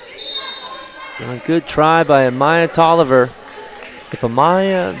 a good try by Amaya Tolliver. If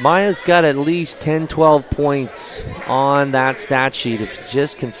Maya's got at least 10, 12 points on that stat sheet, if you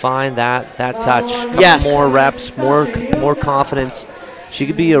just can find that touch, couple more reps, more confidence, she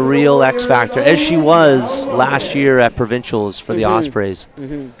could be a real X factor, as she was last year at Provincials for the Ospreys.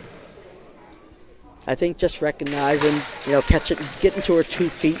 I think just recognizing, you know, getting to her 2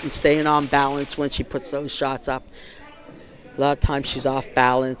 feet and staying on balance when she puts those shots up. A lot of times she's off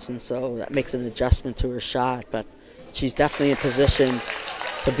balance, and so that makes an adjustment to her shot. But she's definitely in position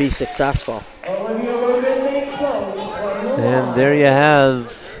to be successful. And there you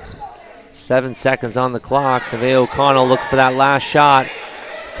have 7 seconds on the clock. Nevaeh O'Connell looking for that last shot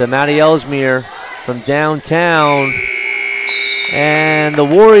to Maddie Ellesmere from downtown. And the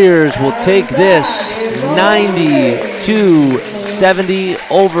Warriors will take this 90-70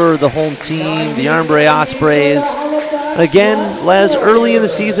 over the home team, the Armbrae Ospreys. Again, Les, early in the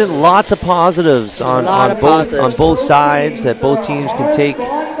season, lots of positives on both sides that both teams can take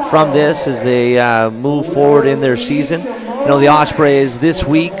from this as they move forward in their season. You know, the Ospreys this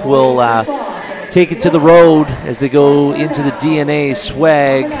week will take it to the road as they go into the DNA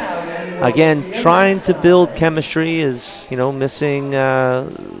swag. Again, trying to build chemistry is, you know, missing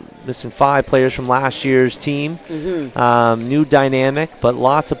 5 players from last year's team. New dynamic, but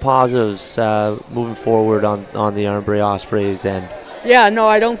lots of positives moving forward on the Armbrae Ospreys end. Yeah, no,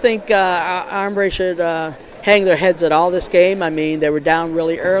 I don't think Armbrae should hang their heads at all this game. I mean, they were down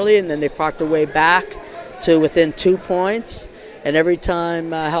really early, and then they fought their way back to within 2 points. And every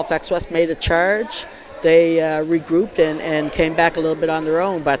time Halifax West made a charge, they regrouped and came back a little bit on their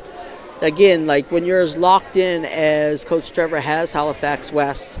own. But again, like when you're as locked in as Coach Trevor has Halifax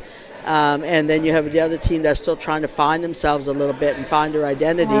West, and then you have the other team that's still trying to find themselves a little bit and find their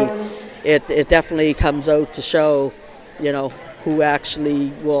identity, it definitely comes out to show, you know, who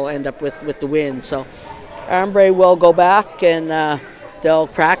actually will end up with the win. So Armbrae will go back and they'll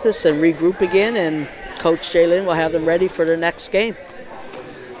practice and regroup again, and Coach Jaylin will have them ready for their next game.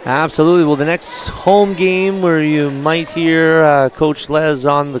 Absolutely. Well, the next home game where you might hear Coach Les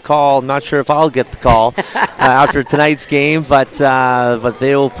on the call, I'm not sure if I'll get the call after tonight's game, but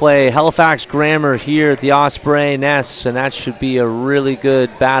they will play Halifax Grammar here at the Armbrae Nest, and that should be a really good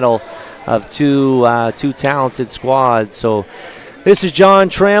battle of two talented squads. So this is John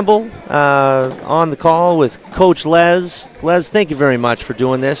Tramble on the call with Coach Les. Les, thank you very much for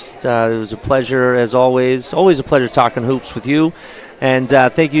doing this. It was a pleasure as always. Always a pleasure talking hoops with you. And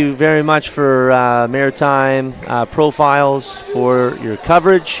thank you very much for Maritime Profiles for your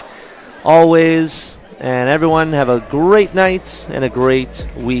coverage, always. And everyone have a great night and a great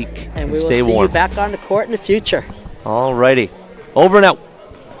week. And we will stay see warm. you back on the court in the future. All righty. Over and out.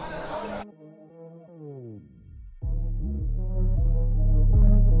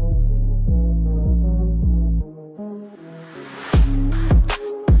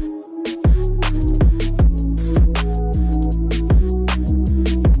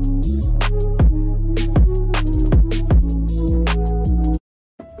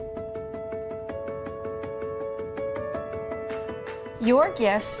 Your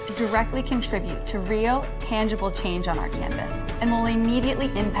gifts directly contribute to real, tangible change on our campus and will immediately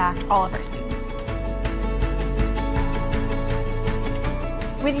impact all of our students.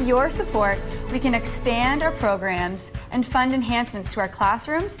 With your support, we can expand our programs and fund enhancements to our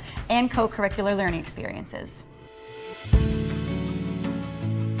classrooms and co-curricular learning experiences.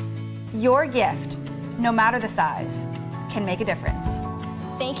 Your gift, no matter the size, can make a difference.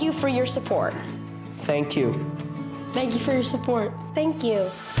 Thank you for your support. Thank you. Thank you for your support. Thank you.